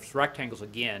rectangles,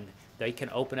 again, they can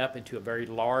open up into a very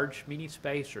large meeting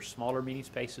space or smaller meeting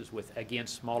spaces with, again,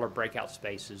 smaller breakout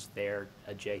spaces there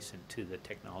adjacent to the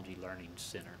Technology Learning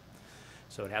Center.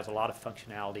 So it has a lot of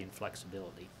functionality and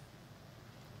flexibility.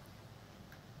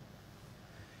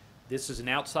 This is an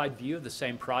outside view of the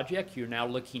same project. You're now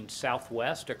looking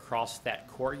southwest across that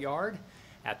courtyard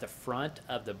at the front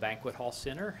of the banquet hall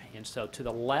center. And so to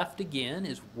the left again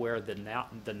is where the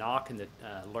NOC and the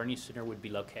Learning Center would be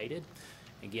located.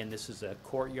 Again, this is a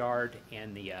courtyard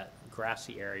and the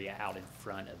grassy area out in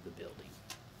front of the building.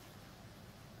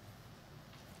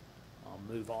 I'll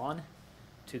move on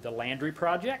to the Landry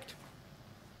project.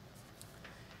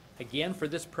 Again, for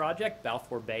this project,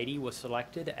 Balfour Beatty was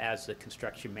selected as the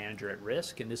construction manager at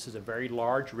risk, and this is a very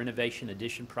large renovation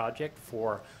addition project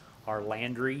for our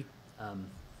Landry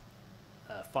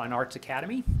Fine Arts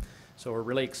Academy. So we're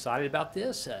really excited about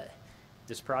this.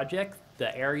 This project,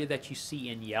 the area that you see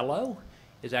in yellow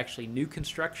is actually new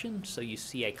construction. So you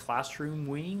see a classroom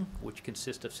wing, which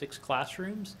consists of 6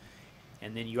 classrooms,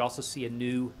 and then you also see a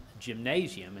new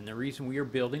gymnasium. And the reason we are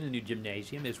building a new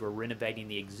gymnasium is we're renovating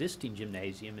the existing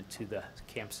gymnasium into the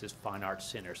campus's Fine Arts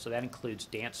Center. So that includes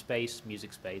dance space,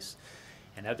 music space,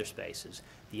 and other spaces.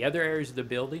 The other areas of the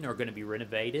building are going to be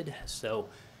renovated. So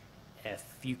if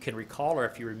you can recall, or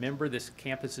if you remember, this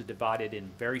campus is divided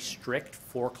in very strict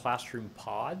 4 classroom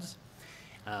pods,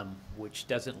 which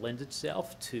doesn't lend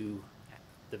itself to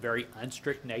the very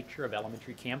unstrict nature of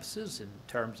elementary campuses in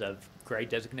terms of grade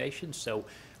designation. So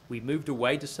we moved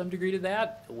away to some degree to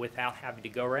that without having to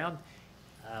go around.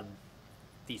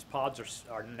 These pods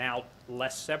are now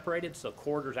less separated, so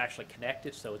corridors actually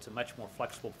connected, so it's a much more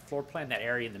flexible floor plan. That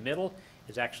area in the middle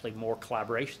is actually more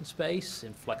collaboration space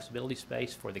and flexibility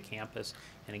space for the campus.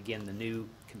 And again, the new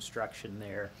construction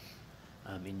there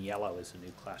in yellow is a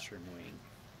new classroom wing.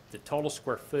 The total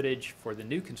square footage for the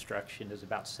new construction is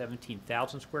about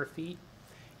 17,000 square feet,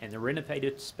 and the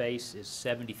renovated space is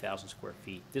 70,000 square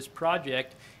feet. This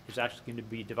project is actually going to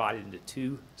be divided into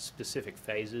two specific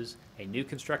phases, a new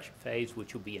construction phase,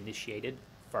 which will be initiated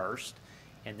first,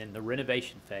 and then the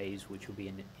renovation phase, which will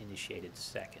be initiated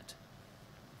second.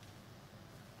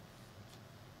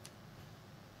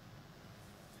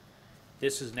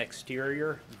 This is an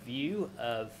exterior view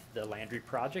of the Landry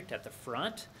project at the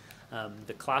front.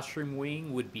 The classroom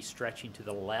wing would be stretching to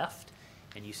the left,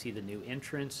 and you see the new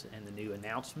entrance and the new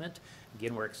announcement.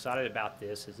 Again, we're excited about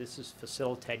this as this is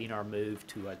facilitating our move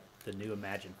to the new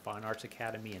Imagine Fine Arts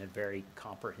Academy in a very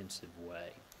comprehensive way.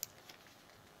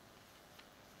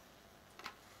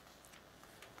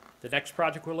 The next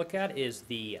project we'll look at is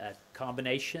the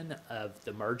combination of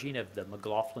the merging of the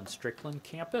McLaughlin-Strickland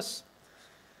campus.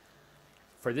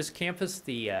 For this campus,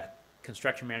 the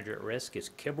construction manager at risk is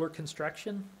Kibler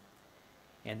Construction.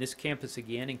 And this campus,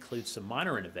 again, includes some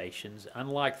minor renovations.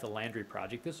 Unlike the Landry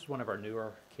project, this is one of our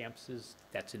newer campuses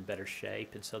that's in better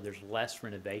shape, and so there's less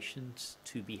renovations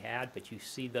to be had, but you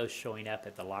see those showing up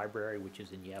at the library, which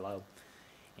is in yellow,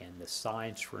 and the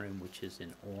science room, which is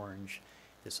in orange.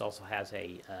 This also has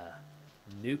a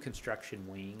new construction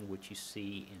wing, which you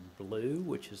see in blue,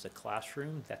 which is a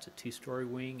classroom. That's a two-story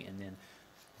wing, and then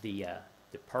the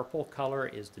purple color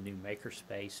is the new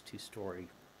makerspace two-story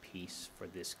piece for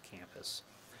this campus.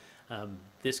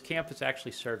 This campus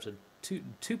actually serves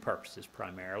two purposes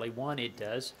primarily. One, it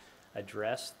does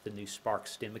address the new Spark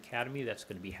STEM Academy that's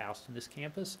going to be housed in this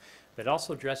campus, but it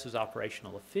also addresses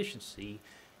operational efficiency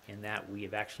in that we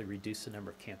have actually reduced the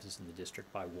number of campuses in the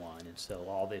district by one, and so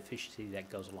all the efficiency that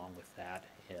goes along with that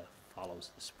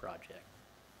follows this project.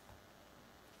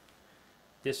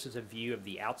 This is a view of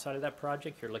the outside of that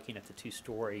project. You're looking at the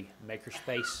two-story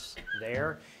makerspace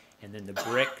there, and then the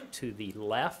brick to the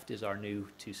left is our new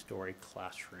two-story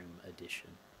classroom addition.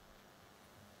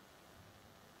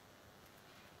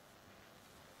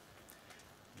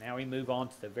 Now we move on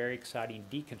to the very exciting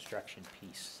deconstruction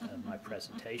piece of my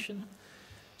presentation.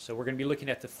 So we're going to be looking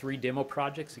at the three demo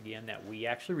projects, again, that we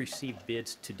actually received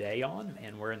bids today on,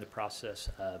 and we're in the process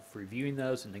of reviewing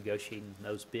those and negotiating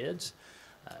those bids.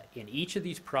 In each of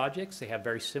these projects, they have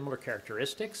very similar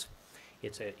characteristics.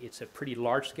 It's a pretty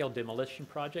large-scale demolition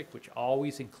project, which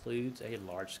always includes a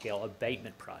large-scale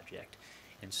abatement project.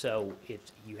 And so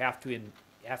you have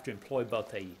to employ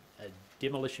both a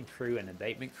demolition crew and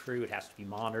abatement crew. It has to be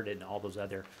monitored and all those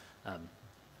other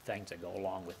things that go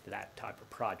along with that type of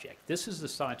project. This is the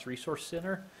Science Resource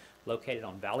Center located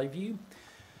on Valley View.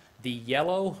 The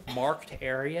yellow marked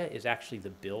area is actually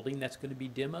the building that's going to be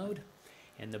demoed,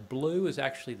 and the blue is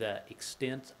actually the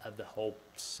extent of the whole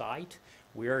site.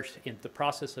 We're in the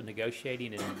process of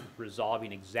negotiating and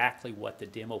resolving exactly what the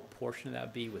demo portion of that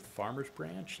would be with Farmers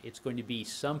Branch. It's going to be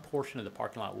some portion of the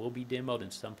parking lot will be demoed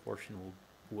and some portion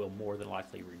will more than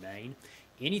likely remain.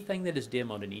 Anything that is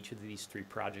demoed in each of these three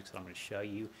projects that I'm going to show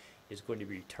you is going to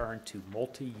be returned to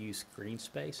multi-use green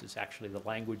space. It's actually the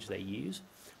language they use,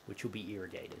 which will be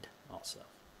irrigated also.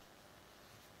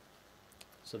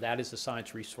 So that is the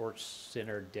Science Resource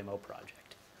Center demo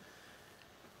project.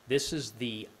 This is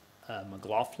the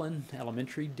McLaughlin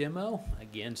Elementary demo.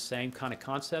 Again, same kind of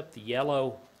concept. The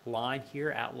yellow line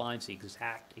here outlines the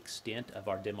exact extent of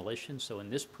our demolition. So in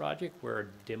this project, we're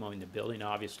demoing the building,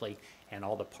 obviously, and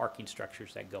all the parking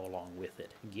structures that go along with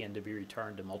it. Again, to be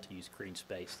returned to multi-use green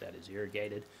space that is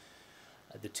irrigated.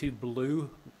 The two blue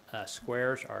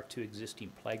squares are two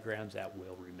existing playgrounds that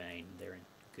will remain. They're in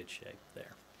good shape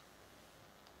there.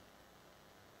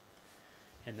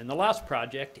 And then the last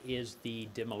project is the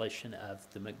demolition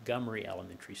of the Montgomery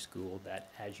Elementary School that,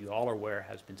 as you all are aware,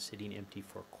 has been sitting empty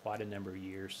for quite a number of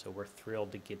years, so we're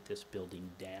thrilled to get this building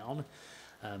down.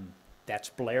 That's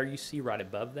Blair you see right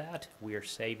above that. We are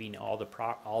saving all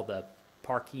the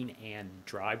parking and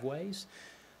driveways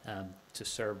to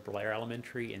serve Blair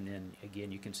Elementary, and then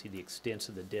again you can see the extents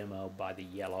of the demo by the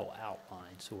yellow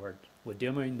outline. So we're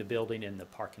demoing the building and the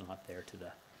parking lot there to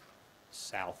the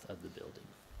south of the building.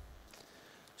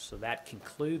 So that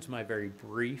concludes my very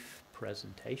brief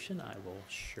presentation. I will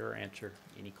sure answer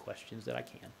any questions that I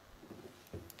can.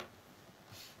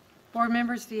 Board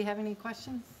members, do you have any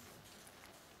questions?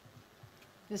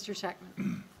 Mr.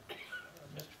 Scheckman.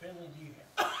 Mr. Finley, do you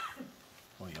have?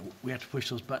 Oh yeah, we have to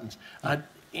push those buttons.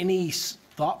 Any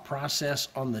thought process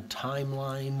on the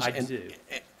timelines? I do.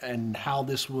 And how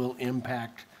this will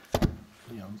impact,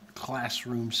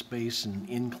 classroom space and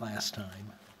in-class time?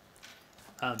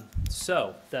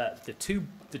 So the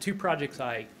two projects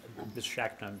Mr.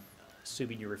 Shackman, I'm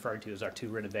assuming you're referring to as our two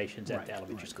renovations at the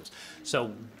elementary schools.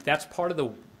 So that's part of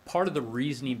the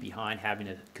reasoning behind having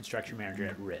a construction manager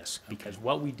at risk, because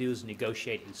what we do is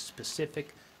negotiate a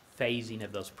specific phasing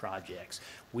of those projects.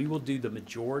 We will do the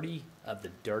majority of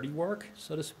the dirty work,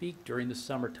 so to speak, during the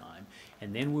summertime,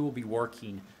 and then we will be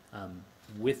working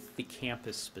with the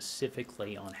campus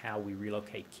specifically on how we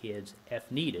relocate kids, if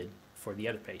needed, for the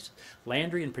other places.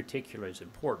 Landry in particular is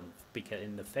important because,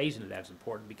 in the phasing of that is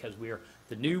important because we are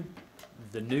the new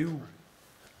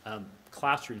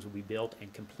classrooms will be built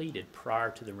and completed prior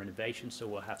to the renovation, so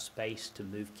we'll have space to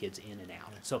move kids in and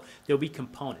out. So there'll be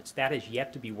components. That is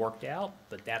yet to be worked out,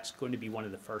 but that's going to be one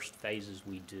of the first phases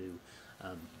we do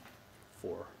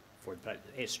but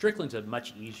Strickland's a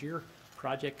much easier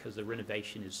project because the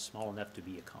renovation is small enough to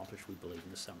be accomplished, we believe,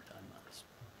 in the summertime months.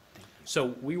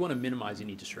 So we want to minimize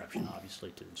any disruption,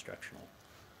 obviously, to the instructional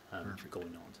going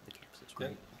on to the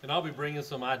campuses. And I'll be bringing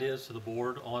some ideas to the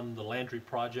board on the Landry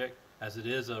project, as it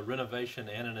is a renovation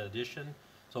and an addition.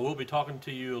 So we'll be talking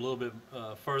to you a little bit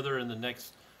further in the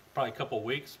next probably couple of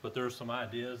weeks, but there are some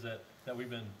ideas that we've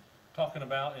been talking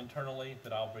about internally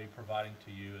that I'll be providing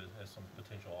to you as some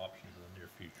potential options in the near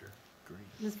future. Great.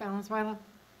 Ms. Valenzuela?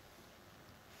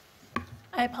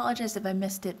 I apologize if I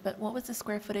missed it, but what was the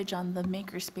square footage on the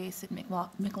makerspace at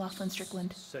McLaughlin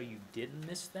Strickland? So you didn't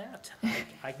miss that?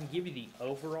 I can give you the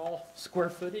overall square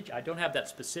footage. I don't have that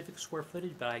specific square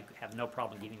footage, but I have no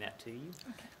problem giving that to you.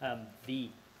 Okay.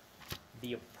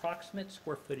 The approximate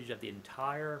square footage of the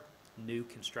entire new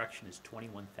construction is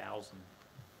 21,000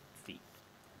 feet.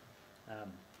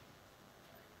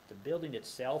 The building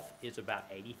itself is about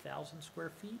 80,000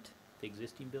 square feet, the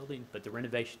existing building, but the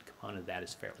renovation component of that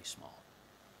is fairly small.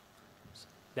 So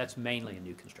that's mainly a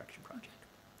new construction project.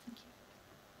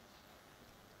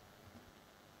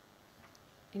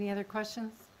 Any other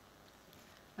questions?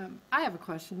 I have a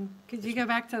question. Could you go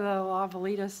back to the La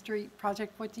Valita Street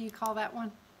project? What do you call that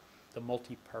one? The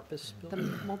multi-purpose The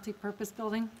building? multi-purpose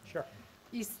building? Sure.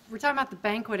 We're talking about the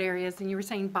banquet areas, and you were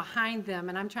saying behind them,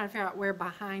 and I'm trying to figure out where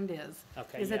behind is.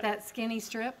 Okay, Is it that skinny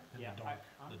strip? Yeah.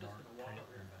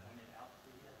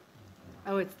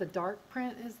 Oh, it's the dark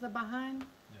print is the behind?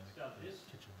 So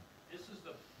this is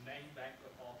the main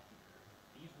banquet hall.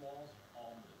 These walls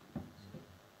all move,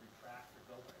 retract or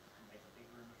go away, make a big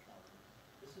room or smaller.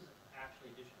 This is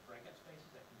actually additional breakout spaces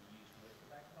that can be used with the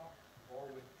banquet hall or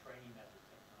with training that the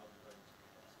technology learning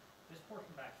space. This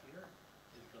portion back here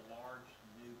is the large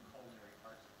new culinary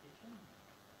arts kitchen,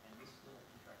 and this little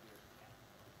piece right here is the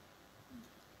cabinet. And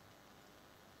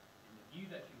the view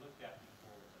that you looked at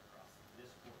before was across this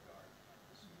courtyard and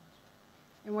this one.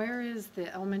 And where is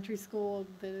the elementary school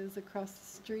that is across the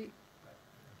street?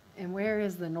 And where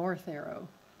is the north arrow?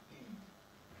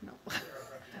 No.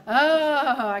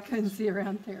 Oh, I couldn't see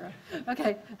around there.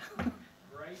 Okay.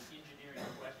 Great engineering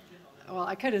question. Well,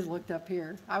 I could have looked up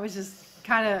here. I was just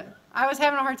I was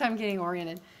having a hard time getting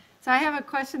oriented. So I have a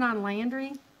question on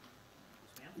Landry.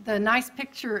 The nice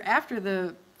picture after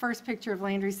the first picture of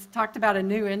Landry's talked about a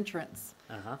new entrance.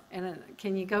 Uh-huh. And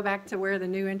can you go back to where the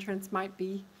new entrance might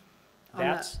be on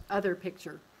the other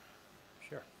picture?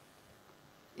 Sure.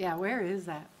 Yeah, where is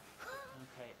that?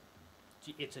 Okay.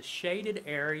 It's a shaded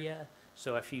area,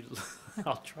 so if you,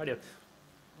 I'll try to,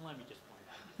 let me just point it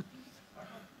out.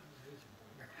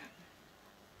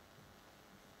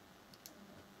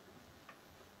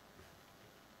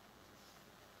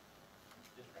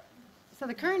 So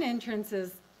the current entrance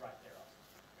is right there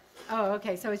also. Oh,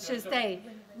 okay, so it's just a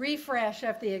refresh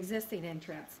of the existing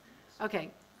entrance. Okay,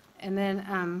 and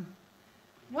then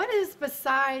what is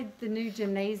beside the new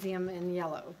gymnasium in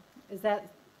yellow? Is that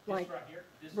like right here.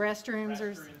 This restrooms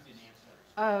or? Restrooms and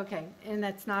ancillaries. Oh, okay, and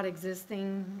that's not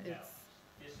existing? No. It's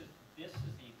This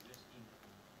is the existing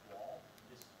wall.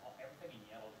 Everything in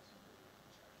yellow is in the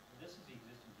construction. This is the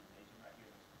existing gymnasium right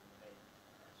here. This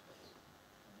is the space.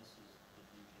 And this is the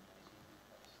new gymnasium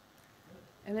replaced.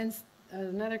 And then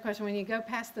another question, when you go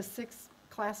past the 6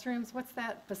 classrooms, what's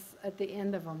that at the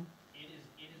end of them? It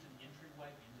is an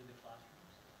entryway into the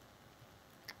classrooms.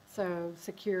 So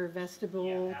secure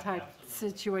vestibule type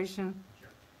situation?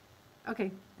 Sure. Okay,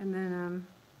 and then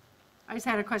I just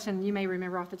had a question, you may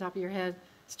remember off the top of your head.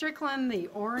 Strickland, the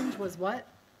orange was what?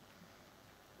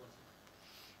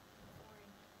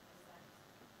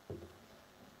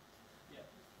 Yeah,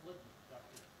 look, Dr.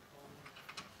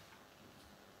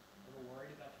 A little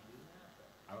worried about you doing that?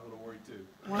 I'm a little worried too.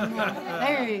 One more.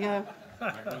 There you go. So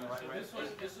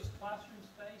this is classroom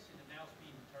space, and now it's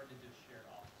being turned into a shared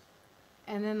office.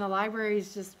 And then the library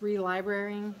is just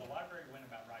re-librarying? The library went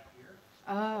about right here.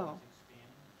 Oh. It's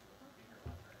expanding to a bigger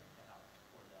library to help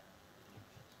for that.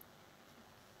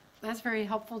 That's very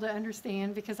helpful to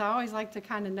understand because I always like to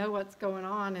kind of know what's going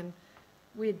on. And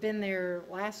we had been there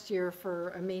last year for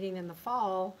a meeting in the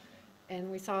fall, and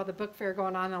we saw the book fair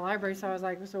going on in the library, so I was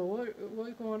like, so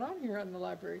what's going on here in the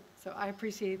library? So I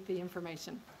appreciate the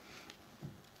information.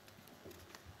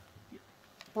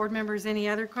 Board members, any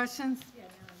other questions? Yeah,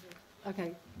 no, I do.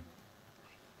 Okay.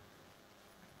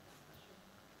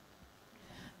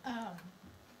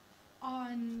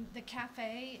 On the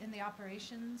cafe in the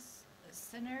operations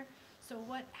center, so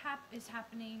what is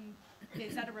happening,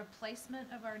 is that a replacement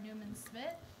of our Newman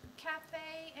Smith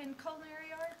Cafe and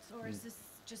Culinary Arts, or is this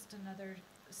just another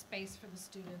space for the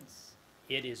students?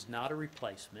 It is not a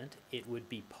replacement. It would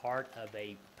be part of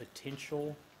a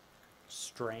potential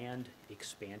strand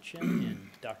expansion. And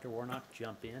Dr. Warnock,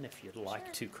 jump in if you'd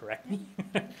like to correct me.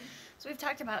 So we've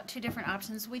talked about two different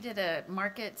options. We did a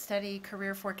market study,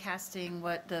 career forecasting,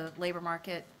 what the labor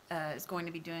market is going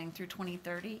to be doing through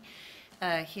 2030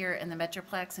 here in the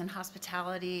Metroplex, and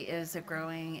hospitality is a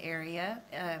growing area.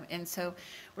 And so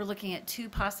we're looking at two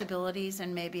possibilities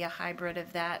and maybe a hybrid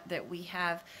of that we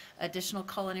have additional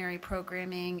culinary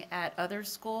programming at other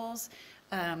schools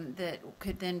that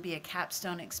could then be a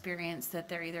capstone experience, that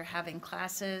they're either having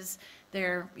classes,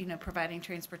 they're providing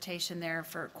transportation there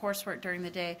for coursework during the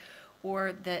day,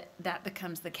 or that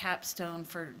becomes the capstone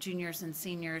for juniors and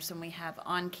seniors, and we have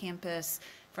on-campus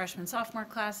freshman, sophomore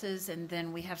classes, and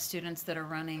then we have students that are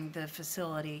running the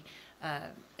facility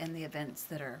and the events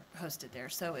that are hosted there.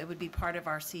 So it would be part of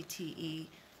our CTE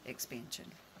expansion.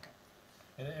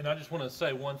 And I just want to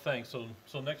say one thing. So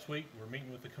next week, we're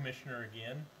meeting with the commissioner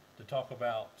again to talk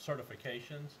about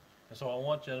certifications. And so I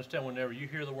want you to understand, whenever you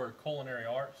hear the word culinary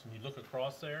arts and you look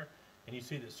across there and you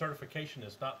see that certification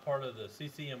is not part of the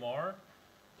CCMR,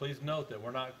 please note that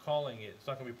we're not calling it, it's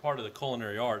not going to be part of the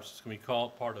culinary arts, it's going to be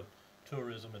called part of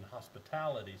tourism and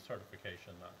hospitality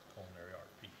certification, not the culinary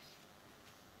art piece.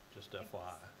 Just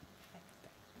FYI.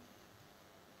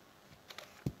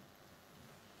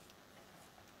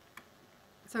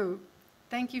 So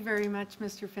thank you very much,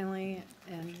 Mr. Finley,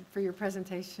 and for your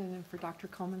presentation and for Dr.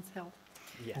 Coleman's help.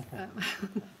 Yeah.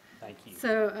 Thank you.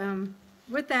 So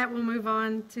with that, we'll move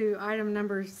on to item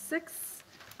number 6,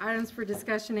 items for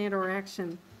discussion and/or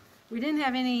action. We didn't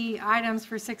have any items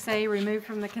for 6A removed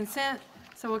from the consent,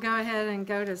 so we'll go ahead and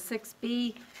go to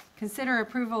 6B, consider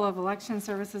approval of election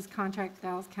services contract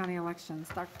Dallas County elections.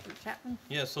 Dr. Chapman?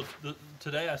 Yeah, so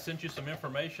today I sent you some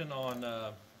information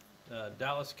on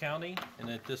Dallas County, and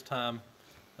at this time,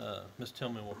 Ms.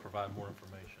 Tillman will provide more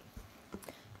information.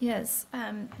 Yes,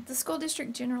 the school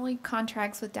district generally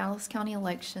contracts with Dallas County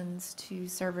Elections to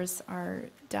service our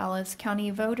Dallas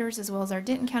County voters as well as our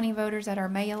Denton County voters at our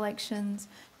May elections,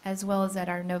 as well as at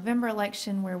our November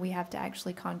election, where we have to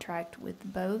actually contract with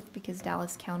both because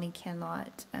Dallas County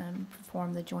cannot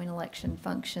perform the joint election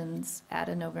functions at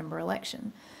a November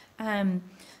election.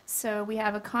 So we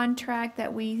have a contract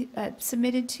that we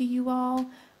submitted to you all.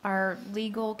 Our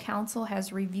legal counsel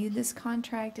has reviewed this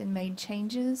contract and made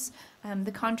changes.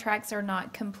 The contracts are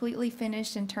not completely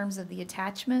finished in terms of the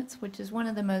attachments, which is one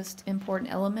of the most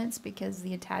important elements because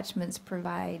the attachments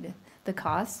provide the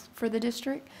costs for the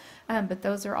district. But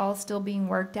those are all still being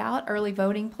worked out. Early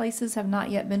voting places have not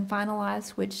yet been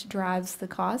finalized, which drives the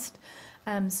cost.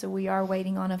 So we are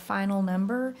waiting on a final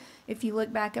number. If you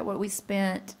look back at what we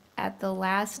spent at the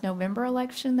last November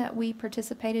election that we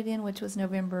participated in, which was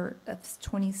November of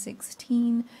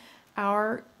 2016,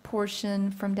 our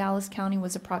portion from Dallas County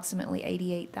was approximately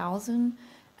 $88,000.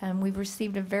 We've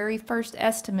received a very first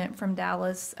estimate from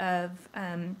Dallas of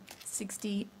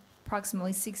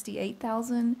approximately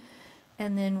 $68,000.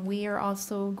 And then we are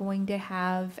also going to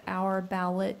have our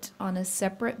ballot on a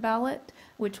separate ballot,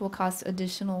 which will cost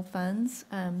additional funds.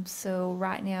 So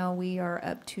right now we are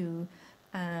up to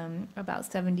about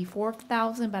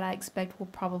 $74,000, but I expect we'll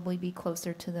probably be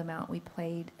closer to the amount we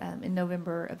paid in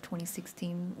November of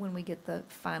 2016 when we get the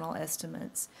final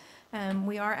estimates.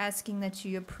 We are asking that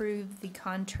you approve the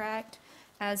contract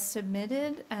as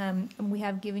submitted. We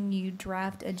have given you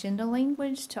draft agenda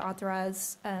language to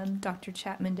authorize Dr.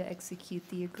 Chapman to execute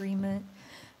the agreement,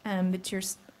 but you're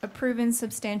approving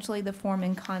substantially the form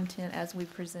and content as we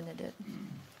presented it.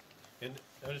 And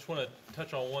I just want to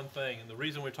touch on one thing, and the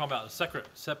reason we're talking about a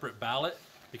separate ballot,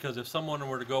 because if someone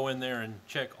were to go in there and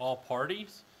check all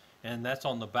parties, and that's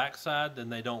on the backside, then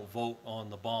they don't vote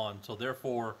on the bond. So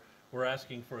therefore, we're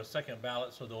asking for a second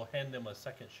ballot, so they'll hand them a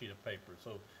second sheet of paper.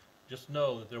 So just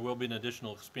know that there will be an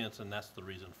additional expense, and that's the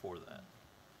reason for that.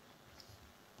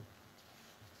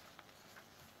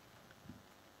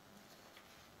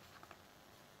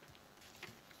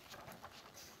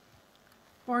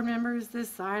 Board members,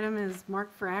 this item is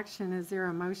marked for action. Is there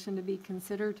a motion to be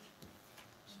considered?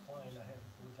 Fine,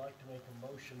 would like to make a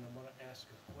motion, I want to ask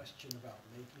a question about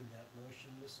making that motion.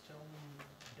 Ms. Tillman,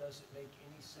 does it make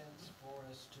any sense for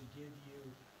us to give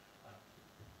you,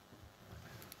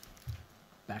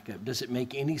 back up, does it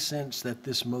make any sense that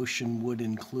this motion would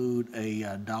include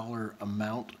a dollar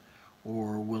amount,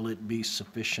 or will it be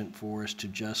sufficient for us to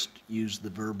just use the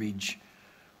verbiage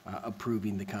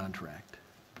approving the contract?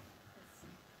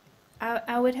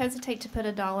 I would hesitate to put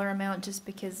a dollar amount just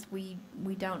because we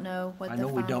don't know what the final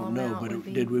amount would be. I know we don't know,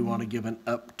 but did we want to give an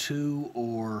up to,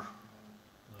 or?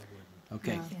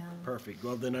 Okay, Yeah. perfect.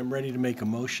 Well, then I'm ready to make a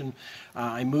motion.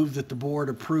 I move that the board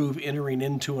approve entering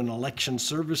into an election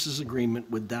services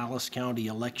agreement with Dallas County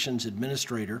Elections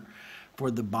Administrator for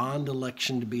the bond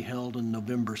election to be held on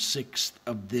November 6th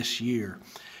of this year,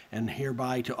 and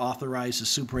hereby to authorize the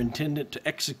superintendent to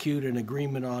execute an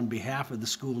agreement on behalf of the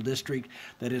school district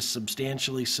that is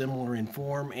substantially similar in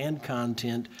form and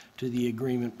content to the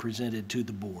agreement presented to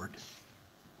the board.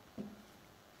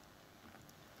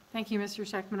 Thank you, Mr.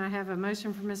 Scheckman. I have a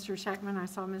motion from Mr. Scheckman. I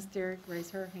saw Ms. Derrick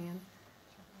raise her hand.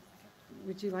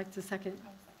 Would you like to second?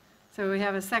 So we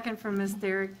have a second from Ms.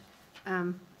 Derrick.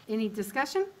 Any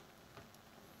discussion?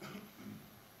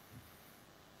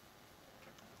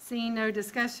 Seeing no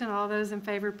discussion, all those in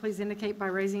favor, please indicate by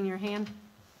raising your hand.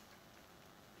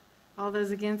 All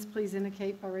those against, please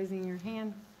indicate by raising your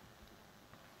hand.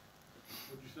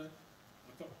 What'd you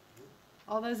say?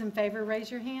 All those in favor,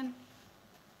 raise your hand.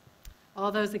 All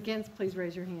those against, please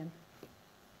raise your hand.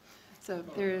 So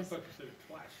there is, I thought you said it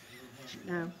twice.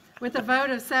 no. With a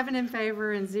vote of 7 in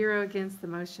favor and 0 against, the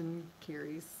motion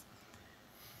carries.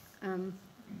 Do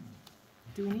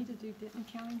we need to do Denton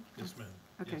County? Yes, ma'am.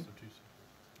 Okay. Yes, I do, sir.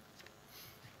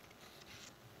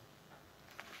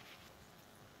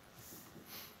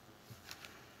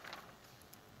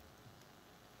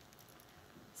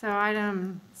 So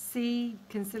item C,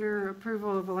 consider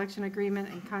approval of election agreement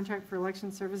and contract for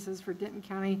election services for Denton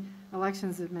County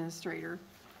Elections Administrator.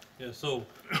 Yeah, so,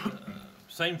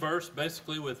 same verse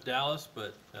basically with Dallas,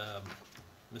 but,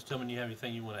 Ms. Tillman, you have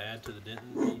anything you want to add to the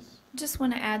Denton piece? Just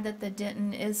want to add that the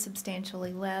Denton is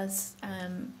substantially less.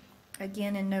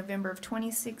 Again, in November of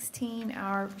 2016,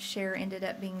 our share ended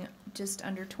up being just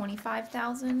under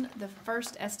 $25,000. The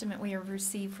first estimate we have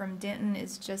received from Denton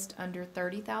is just under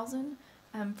 $30,000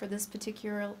 for this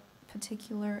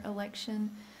particular election.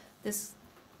 This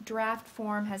draft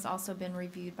form has also been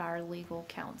reviewed by our legal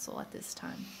counsel at this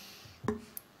time.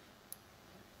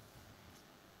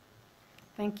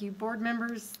 Thank you. Board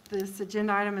members, this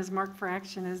agenda item is marked for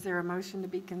action. Is there a motion to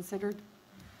be considered?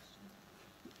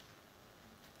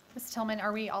 Ms. Tillman,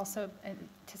 are we also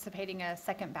anticipating a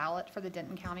second ballot for the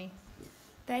Denton County?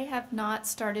 They have not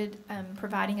started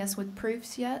providing us with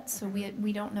proofs yet, so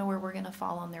we don't know where we're going to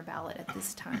fall on their ballot at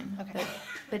this time. Okay.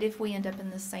 But if we end up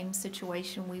in the same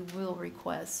situation, we will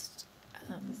request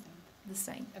the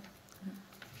same. Okay.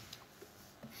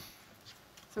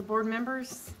 So board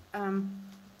members,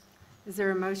 is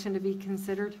there a motion to be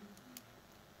considered?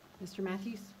 Mr.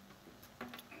 Matthews?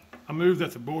 I move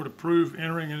that the board approve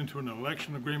entering into an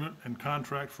election agreement and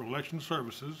contract for election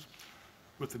services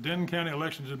with the Denton County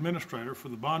Elections Administrator for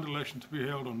the bond election to be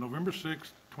held on November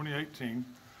 6, 2018,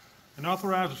 and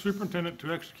authorize the superintendent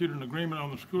to execute an agreement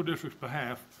on the school district's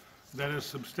behalf that is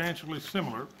substantially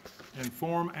similar in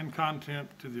form and content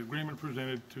to the agreement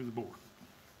presented to the board.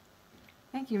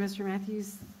 Thank you, Mr.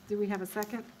 Matthews. Do we have a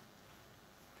second?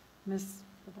 Ms.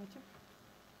 Babacha?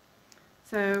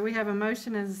 So we have a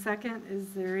motion and a second. Is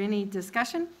there any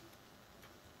discussion?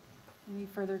 Any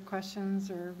further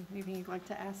questions or anything you'd like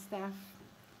to ask staff?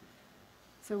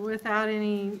 So without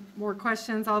any more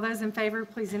questions, all those in favor,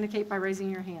 please indicate by raising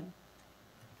your hand.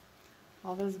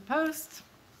 All those opposed?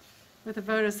 With a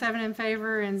vote of 7 in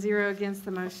favor and 0 against,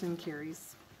 the motion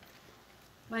carries.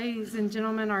 Ladies and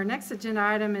gentlemen, our next agenda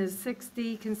item is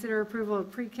 6D, consider approval of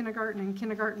pre-kindergarten and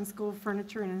kindergarten school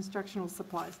furniture and instructional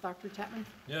supplies. Dr. Chapman?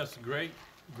 Yes, great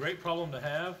problem to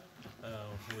have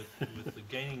with the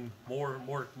gaining more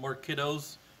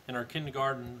kiddos in our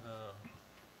kindergarten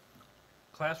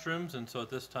classrooms, and so at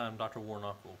this time, Dr.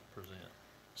 Warnock will present.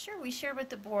 Sure. We shared with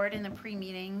the board in the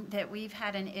pre-meeting that we've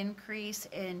had an increase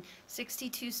in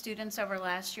 62 students over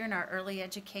last year in our early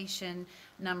education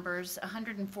numbers,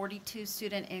 142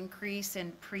 student increase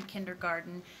in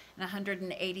pre-kindergarten, and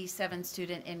 187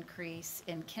 student increase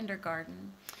in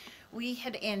kindergarten. We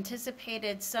had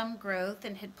anticipated some growth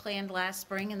and had planned last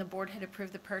spring, and the board had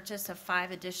approved the purchase of 5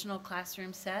 additional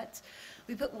classroom sets.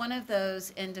 We put one of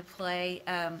those into play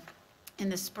in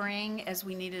the spring as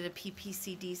we needed a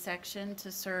PPCD section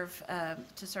to serve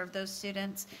those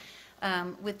students.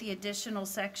 With the additional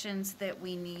sections that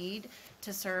we need,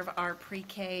 to serve our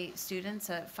pre-K students,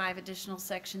 5 additional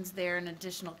sections there, an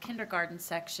additional kindergarten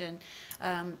section,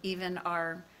 even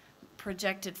our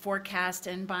projected forecast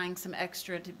and buying some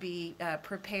extra to be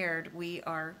prepared, we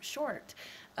are short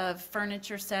of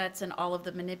furniture sets and all of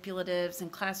the manipulatives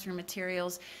and classroom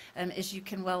materials. As you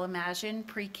can well imagine,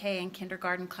 pre-K and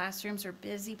kindergarten classrooms are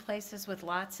busy places with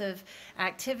lots of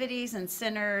activities and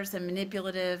centers and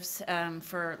manipulatives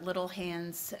for little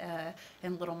hands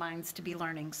and little minds to be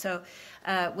learning. So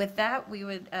with that, we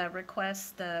would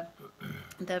request the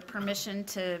permission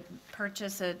to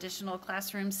purchase additional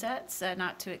classroom sets,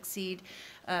 not to exceed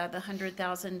the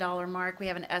 $100,000 mark. We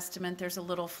have an estimate. There's a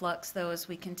little flux, though, as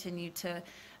we continue to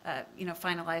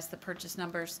finalize the purchase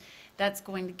numbers. That's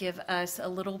going to give us a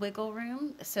little wiggle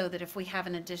room so that if we have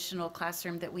an additional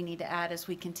classroom that we need to add as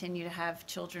we continue to have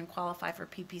children qualify for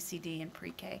PPCD and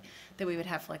pre-K, that we would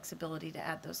have flexibility to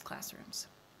add those classrooms.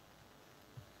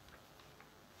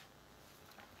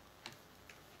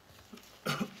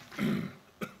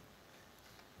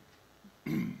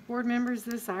 Board members,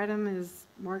 this item is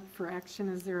marked for action.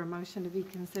 Is there a motion to be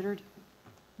considered?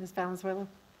 Ms. Valenzuela?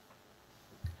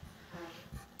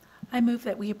 I move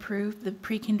that we approve the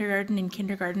pre-kindergarten and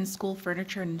kindergarten school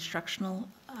furniture and instructional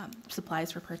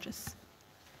supplies for purchase.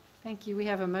 Thank you. We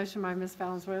have a motion by Ms.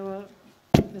 Valenzuela.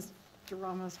 Mr.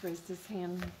 Ramos raised his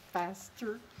hand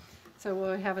faster. So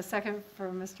we'll have a second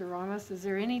from Mr. Ramos. Is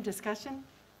there any discussion?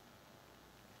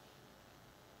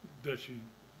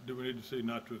 Do we need to see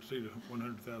not to exceed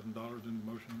 $100,000 in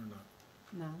the motion or not?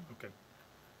 No. Okay.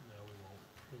 No, we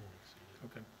won't exceed it.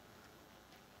 Okay.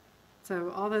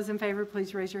 So all those in favor,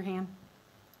 please raise your hand.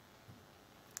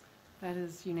 That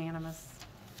is unanimous.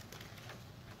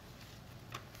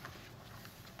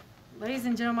 Ladies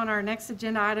and gentlemen, our next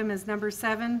agenda item is number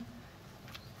 7.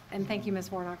 And thank you,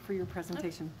 Ms. Warnock, for your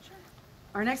presentation. Sure.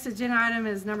 Our next agenda item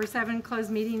is number 7, closed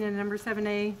meeting, and number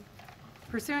 7A.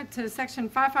 Pursuant to Section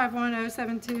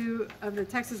 551072 of the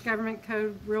Texas Government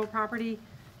Code, real property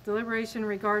deliberation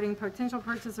regarding potential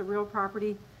purchase of real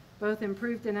property, both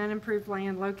improved and unimproved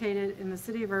land located in the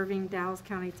city of Irving, Dallas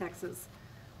County, Texas.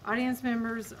 Audience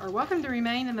members are welcome to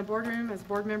remain in the boardroom as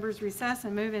board members recess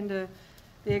and move into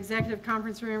the executive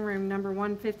conference room, room number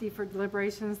 150 for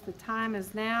deliberations. The time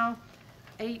is now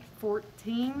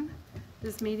 8:14.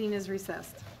 This meeting is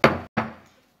recessed.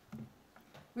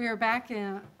 We are back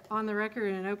on the record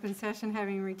in an open session,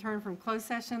 having returned from closed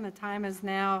session. The time is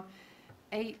now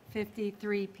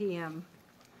 8:53 p.m.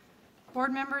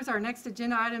 Board members, our next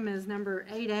agenda item is number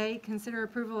 8A, consider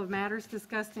approval of matters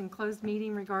discussed in closed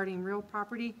meeting regarding real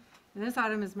property. And this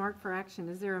item is marked for action.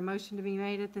 Is there a motion to be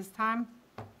made at this time?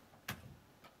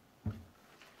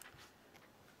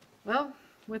 Well,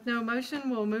 with no motion,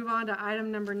 we'll move on to item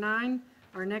number 9,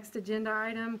 our next agenda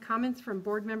item, comments from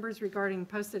board members regarding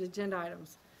posted agenda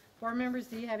items. Board members,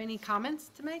 do you have any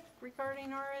comments to make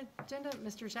regarding our agenda?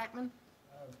 Mr. Shackman?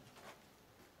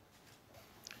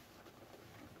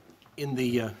 In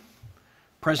the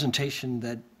presentation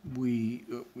that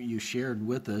you shared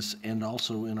with us, and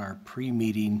also in our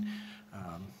pre-meeting,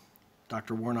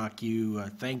 Dr. Warnock, you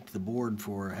thanked the board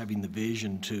for having the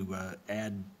vision to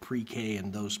add pre-K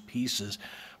and those pieces.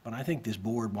 But I think this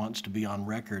board wants to be on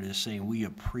record as saying we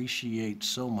appreciate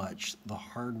so much the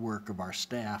hard work of our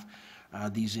staff.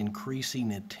 These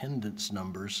increasing attendance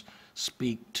numbers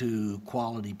speak to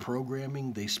quality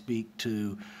programming, they speak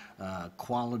to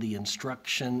quality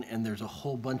instruction, and there's a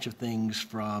whole bunch of things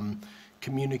from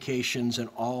communications and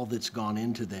all that's gone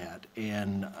into that.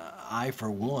 And I, for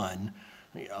one,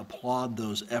 applaud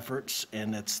those efforts,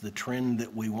 and it's the trend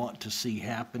that we want to see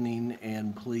happening.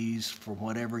 And please, for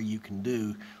whatever you can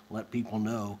do, let people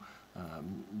know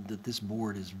that this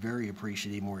board is very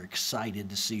appreciative. We're excited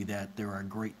to see that there are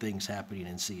great things happening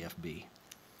in CFB.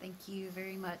 Thank you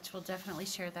very much. We'll definitely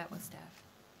share that with staff.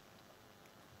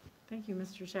 Thank you,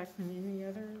 Mr. Shackman. Any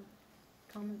other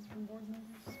comments from board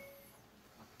members?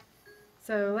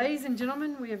 So, ladies and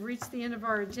gentlemen, we have reached the end of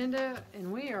our agenda,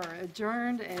 and we are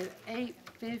adjourned at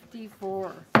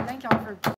 8:54. Thank y'all for